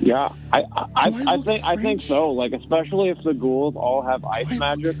war? Yeah, I think so. Like, especially if the ghouls all have ice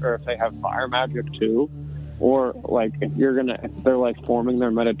magic, or if they have fire magic too, or like if they're like forming their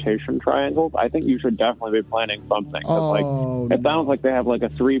meditation triangles. I think you should definitely be planning something. It sounds like they have like a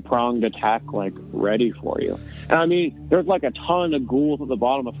 3-pronged attack like ready for you. And I mean, there's like a ton of ghouls at the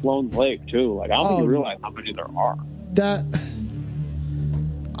bottom of Sloan's Lake too. Like, I don't think you realize how many there are. That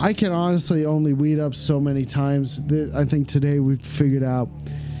I can honestly only weed up so many times. That I think today we've figured out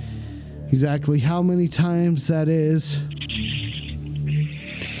exactly how many times that is.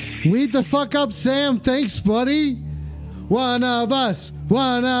 Weed the fuck up, Sam. Thanks, buddy. One of us.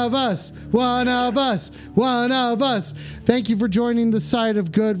 One of us. One of us. One of us. Thank you for joining the side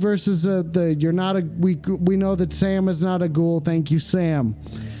of good versus the. You're not a. We know that Sam is not a ghoul. Thank you, Sam.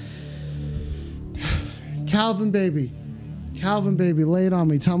 Calvin baby, lay it on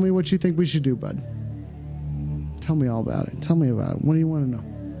me. Tell me what you think we should do, bud. Tell me all about it. Tell me about it. What do you want to know?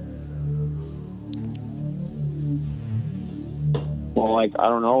 Well, like, I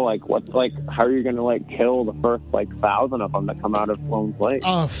don't know, like, how are you going to, like, kill the first, like, 1,000 of them that come out of Sloan's Lake?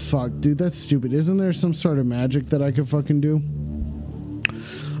 Oh, fuck, dude, that's stupid. Isn't there some sort of magic that I could fucking do?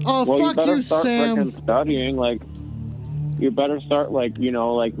 Oh, well, fuck you, Sam. Freaking studying, like, you better start, like, you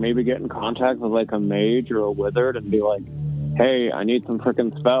know, like, maybe get in contact with, like, a mage or a wizard and be like, hey, I need some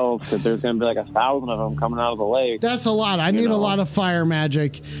freaking spells because there's going to be, like, 1,000 of them coming out of the lake. That's a lot. I need a lot of fire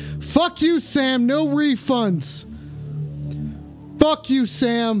magic. Fuck you, Sam. No refunds. Fuck you,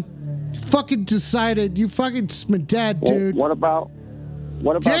 Sam. You fucking decided. You fucking smadad, dude. What about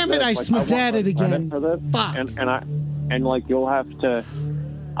Damn it, this? I Like, smadad again. Fuck. And like, you'll have to...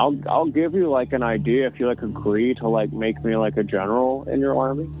 I'll give you like an idea if you like agree to like make me like a general in your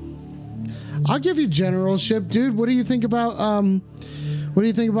army. I'll give you generalship, dude. What do you think about frosty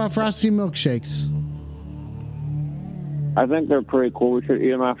milkshakes? I think they're pretty cool. We should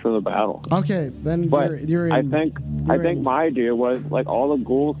eat them after the battle. Okay, then you're in. I think my idea was like all the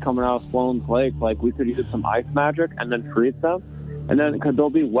ghouls coming out of Sloan's Lake, like we could use some ice magic and then freeze them, and then because they'll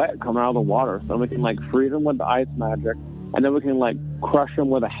be wet coming out of the water, so we can like freeze them with the ice magic. And then we can, like, crush them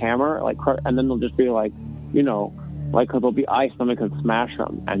with a hammer, and then they'll just be, like, you know, like, because they'll be ice, then we can smash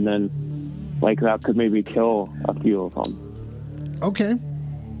them. And then, like, that could maybe kill a few of them. Okay.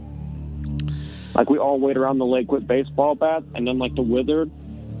 Like, we all wait around the lake with baseball bats, and then, like, the wizard,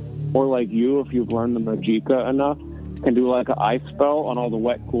 or, like, you, if you've learned the Magicka enough, can do, like, an ice spell on all the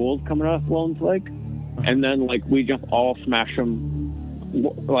wet ghouls coming out of Sloan's Lake. And then, like, we just all smash them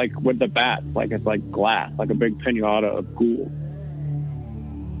like with the bat, like it's like glass, like a big pinata of ghoul.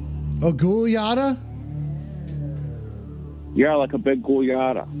 A ghoul yada? Yeah, like a big ghoul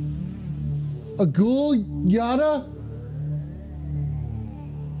yada. A ghoul yada?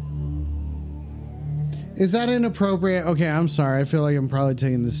 Is that inappropriate? Okay, I'm sorry. I feel like I'm probably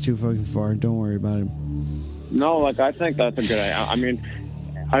taking this too fucking far. Don't worry about it. No, like I think that's a good idea. I mean,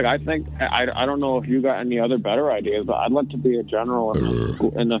 I think I don't know if you got any other better ideas, but I'd like to be a general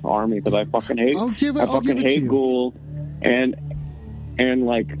in this army because I fucking hate hate ghouls, and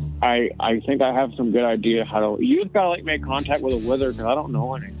like I think I have some good idea how to. You just gotta like make contact with a wizard because I don't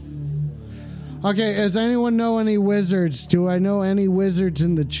know any. Okay, does anyone know any wizards? Do I know any wizards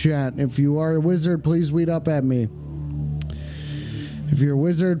in the chat? If you are a wizard, please tweet up at me. If you're a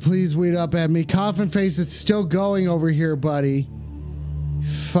wizard, please tweet up at me. Coffin Face, it's still going over here, buddy.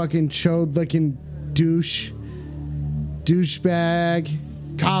 Fucking chode looking douchebag,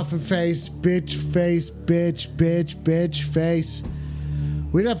 coffin face, bitch face.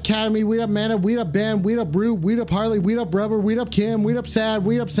 Weed up Academy, weed up Mana, weed up Ben, weed up Brew, weed up Harley, weed up Rubber, weed up Kim, weed up Sad,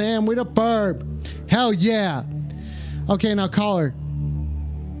 weed up Sam, weed up Ferb. Hell yeah. Okay, now caller,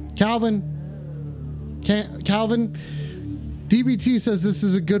 Calvin, DBT says this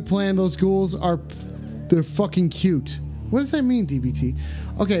is a good plan. Those ghouls they're fucking cute. What does that mean, DBT?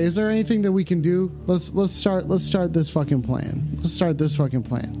 Okay, is there anything that we can do? Let's start this fucking plan. Let's start this fucking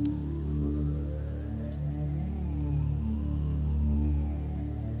plan.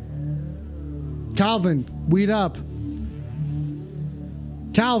 Calvin, weed up.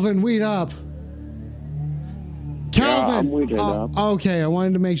 Calvin, weed up. Calvin. Yeah, I'm weeded up. Okay, I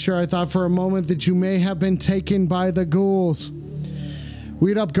wanted to make sure. I thought for a moment that you may have been taken by the ghouls.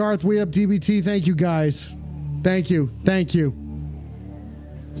 Weed up, Garth. Weed up, DBT. Thank you, guys. Thank you. Thank you.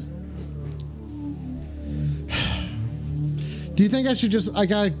 Do you think I should I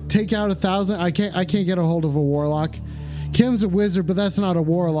gotta take out 1,000? I can't get a hold of a warlock. Kim's a wizard, but that's not a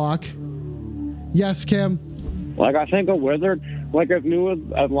warlock. Yes, Kim. Like, I think a wizard, like, as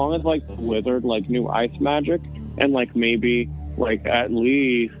long as, like, the wizard, like, knew ice magic, and, like, maybe, like, at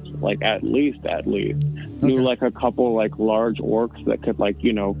least, knew, like, a couple, like, large orcs that could, like,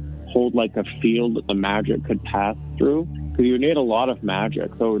 you know, hold, like, a field that the magic could pass through. Because you need a lot of magic,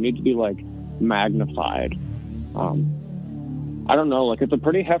 so it would need to be, like, magnified. I don't know, like, it's a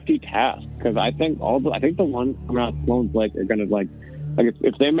pretty hefty task, because I think the ones around Sloan's Lake are gonna, like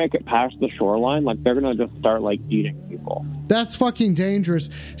if they make it past the shoreline, like, they're gonna just start, like, eating people. That's fucking dangerous.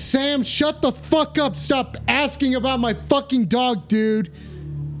 Sam, shut the fuck up. Stop asking about my fucking dog, dude.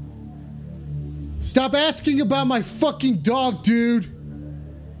 Stop asking about my fucking dog, dude.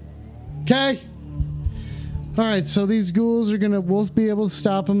 Okay? Alright, so these ghouls we'll be able to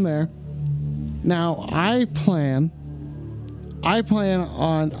stop them there. Now, I plan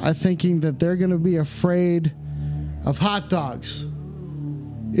on thinking that they're gonna be afraid of hot dogs.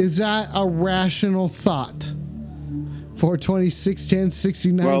 Is that a rational thought? 426, 10,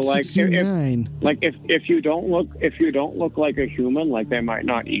 69, well, like, 69. If you don't look like a human, like, they might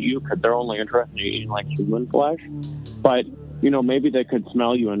not eat you because they're only interested in eating, like, human flesh. But, you know, maybe they could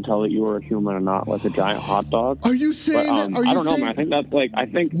smell you and tell that you were a human and not, like, a giant hot dog. Are you saying that? I don't know, man. I think that's, like, I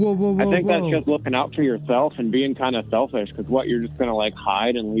think that's just looking out for yourself and being kind of selfish, because you're just gonna, like,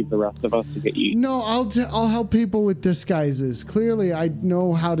 hide and leave the rest of us to get eaten. No, I'll help people with disguises. Clearly, I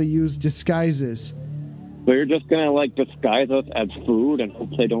know how to use disguises. So you're just gonna, like, disguise us as food and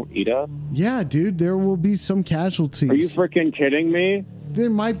hope they don't eat us? Yeah, dude, there will be some casualties. Are you freaking kidding me? There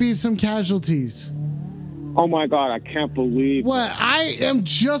might be some casualties. Oh my god, I can't believe what? I am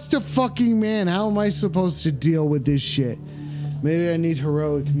just a fucking man. How am I supposed to deal with this shit? Maybe I need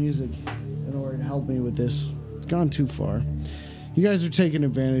heroic music in order to help me with this. It's gone too far. You guys are taking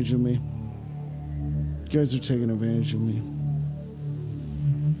advantage of me. You guys are taking advantage of me.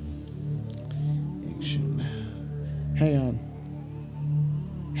 Action. Hang on.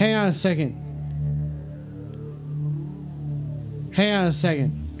 Hang on a second. Hang on a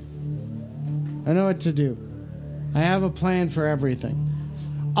second. I know what to do. I have a plan for everything.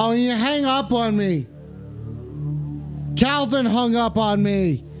 Oh, you hang up on me. Calvin hung up on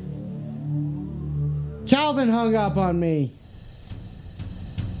me. Calvin hung up on me.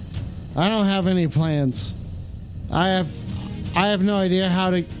 I don't have any plans. I have no idea how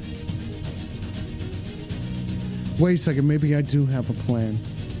to... Wait a second, maybe I do have a plan.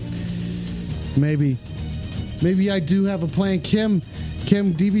 Maybe I do have a plan. Kim,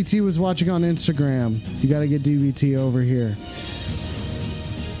 DBT was watching on Instagram. You gotta get DBT over here.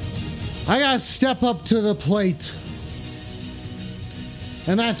 I gotta step up to the plate.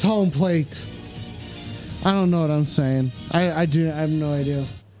 And that's home plate. I don't know what I'm saying. I have no idea.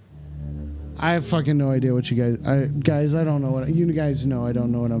 I have fucking no idea what you guys, I don't know what, you guys know I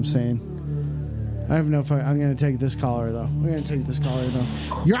don't know what I'm saying. I have no, I'm gonna take this caller though.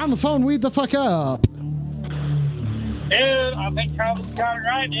 You're on the phone, weed the fuck up. Dude, I think Calvin's got it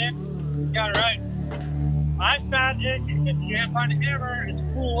right, dude. He's got it right. I found it. You can't find a hammer. It's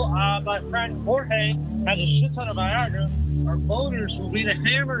cool. My friend Jorge has a shit ton of Viagra. Our voters will be the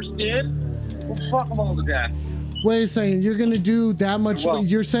hammers, dude. We'll fuck them all to death. Wait a second. You're going to do that much? Well,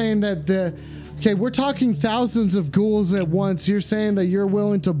 you're saying that okay, we're talking thousands of ghouls at once. You're saying that you're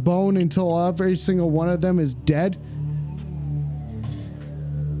willing to bone until every single one of them is dead?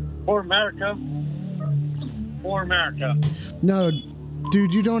 For America. For America. No,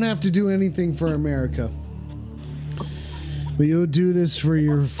 dude, you don't have to do anything for America. But you'll do this for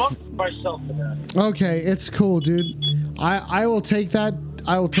your... Fuck myself to that. Okay, it's cool, dude. I will take that.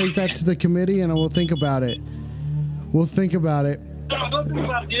 I will take that to the committee and I will think about it. We'll think about it. No, don't think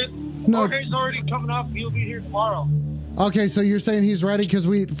about it, dude. No. Jorge's already coming up. He'll be here tomorrow. Okay, so you're saying he's ready because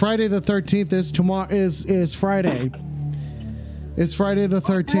Friday the 13th is tomorrow. Is Friday. It's Friday the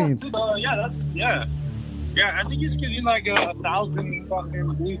 13th. Yeah. Yeah, I think he's getting like 1,000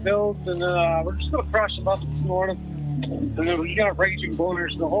 fucking blue pills, and we're just gonna crush them up this morning. And then we got raging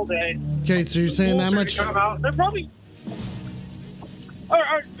boners the whole day. Okay, so you're saying that much? Come out. They're probably. All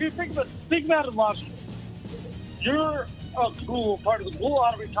right, dude, think about it logically. You're a ghoul, part of the ghoul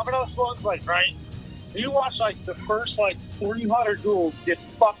lottery, coming out of Sloan's Lake, right? You watch like the first like 300 ghouls get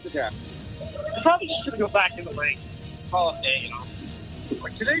fucked to death. You're probably just gonna go back in the lake, call it a day, you know.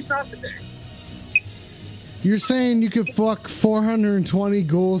 Like today's not the day. You're saying you could fuck 420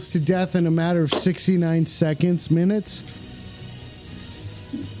 ghouls to death in a matter of 69 minutes?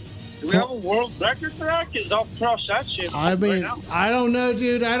 Do we have a world record for that? Because I'll crush that shit. I mean, right now. I don't know,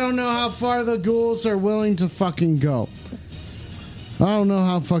 dude. I don't know how far the ghouls are willing to fucking go. I don't know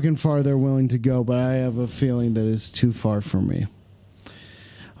how fucking far they're willing to go, but I have a feeling that it's too far for me.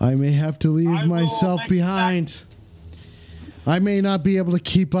 I may have to leave myself behind. I may not be able to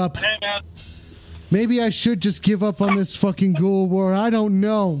keep up. Hey, man. Maybe I should just give up on this fucking ghoul war. I don't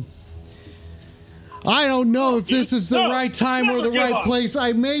know. I don't know if this is the right time or the right place.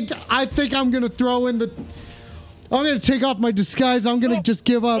 I think I'm going to throw in the... I'm going to take off my disguise. I'm going to just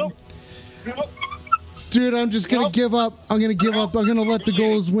give up. Dude, I'm just going to give up. I'm going to give up. I'm going to let the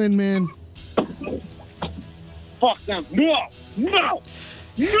ghouls win, man. Fuck them. No.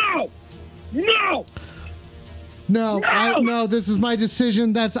 No, this is my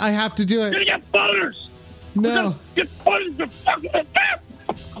decision. I have to do it. You're gonna get boners. No. Get boners to fucking death.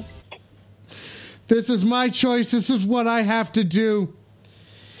 This is my choice. This is what I have to do.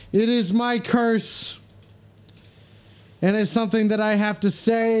 It is my curse. And it's something that I have to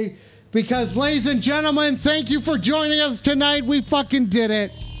say because, ladies and gentlemen, thank you for joining us tonight. We fucking did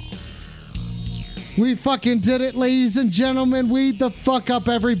it. We fucking did it, ladies and gentlemen. We the fuck up,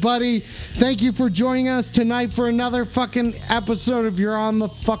 everybody. Thank you for joining us tonight for another fucking episode of You're on the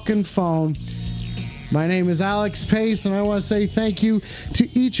Fucking Phone. My name is Alex Pace, and I want to say thank you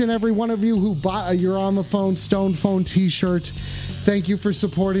to each and every one of you who bought a You're on the Phone Stone Phone t-shirt. Thank you for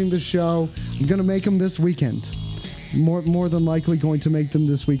supporting the show. I'm going to make them this weekend. More than likely going to make them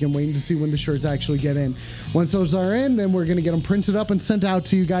this week. I'm waiting to see when the shirts actually get in. Once those are in, then we're going to get them printed up and sent out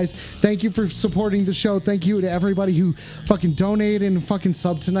to you guys. Thank you for supporting the show. Thank you to everybody who fucking donated and fucking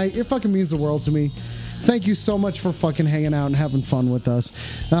subbed tonight. It fucking means the world to me. Thank you so much for fucking hanging out and having fun with us.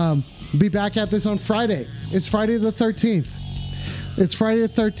 Be back at this on Friday. It's Friday the 13th. It's Friday the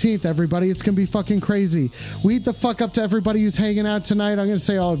 13th, everybody. It's going to be fucking crazy. Weed the fuck up to everybody who's hanging out tonight. I'm going to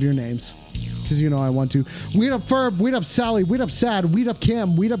say all of your names. Because you know I want to. Weed up Ferb, weed up Sally, weed up Sad, weed up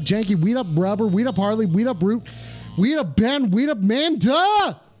Kim, weed up Janky, weed up Rubber, weed up Harley, weed up Root, weed up Ben, weed up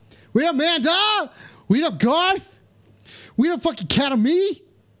Manda, weed up Manda, weed up Garth, weed up fucking Cat of Me.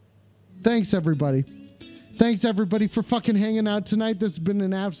 Thanks everybody. Thanks everybody for fucking hanging out tonight. This has been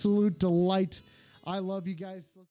an absolute delight. I love you guys.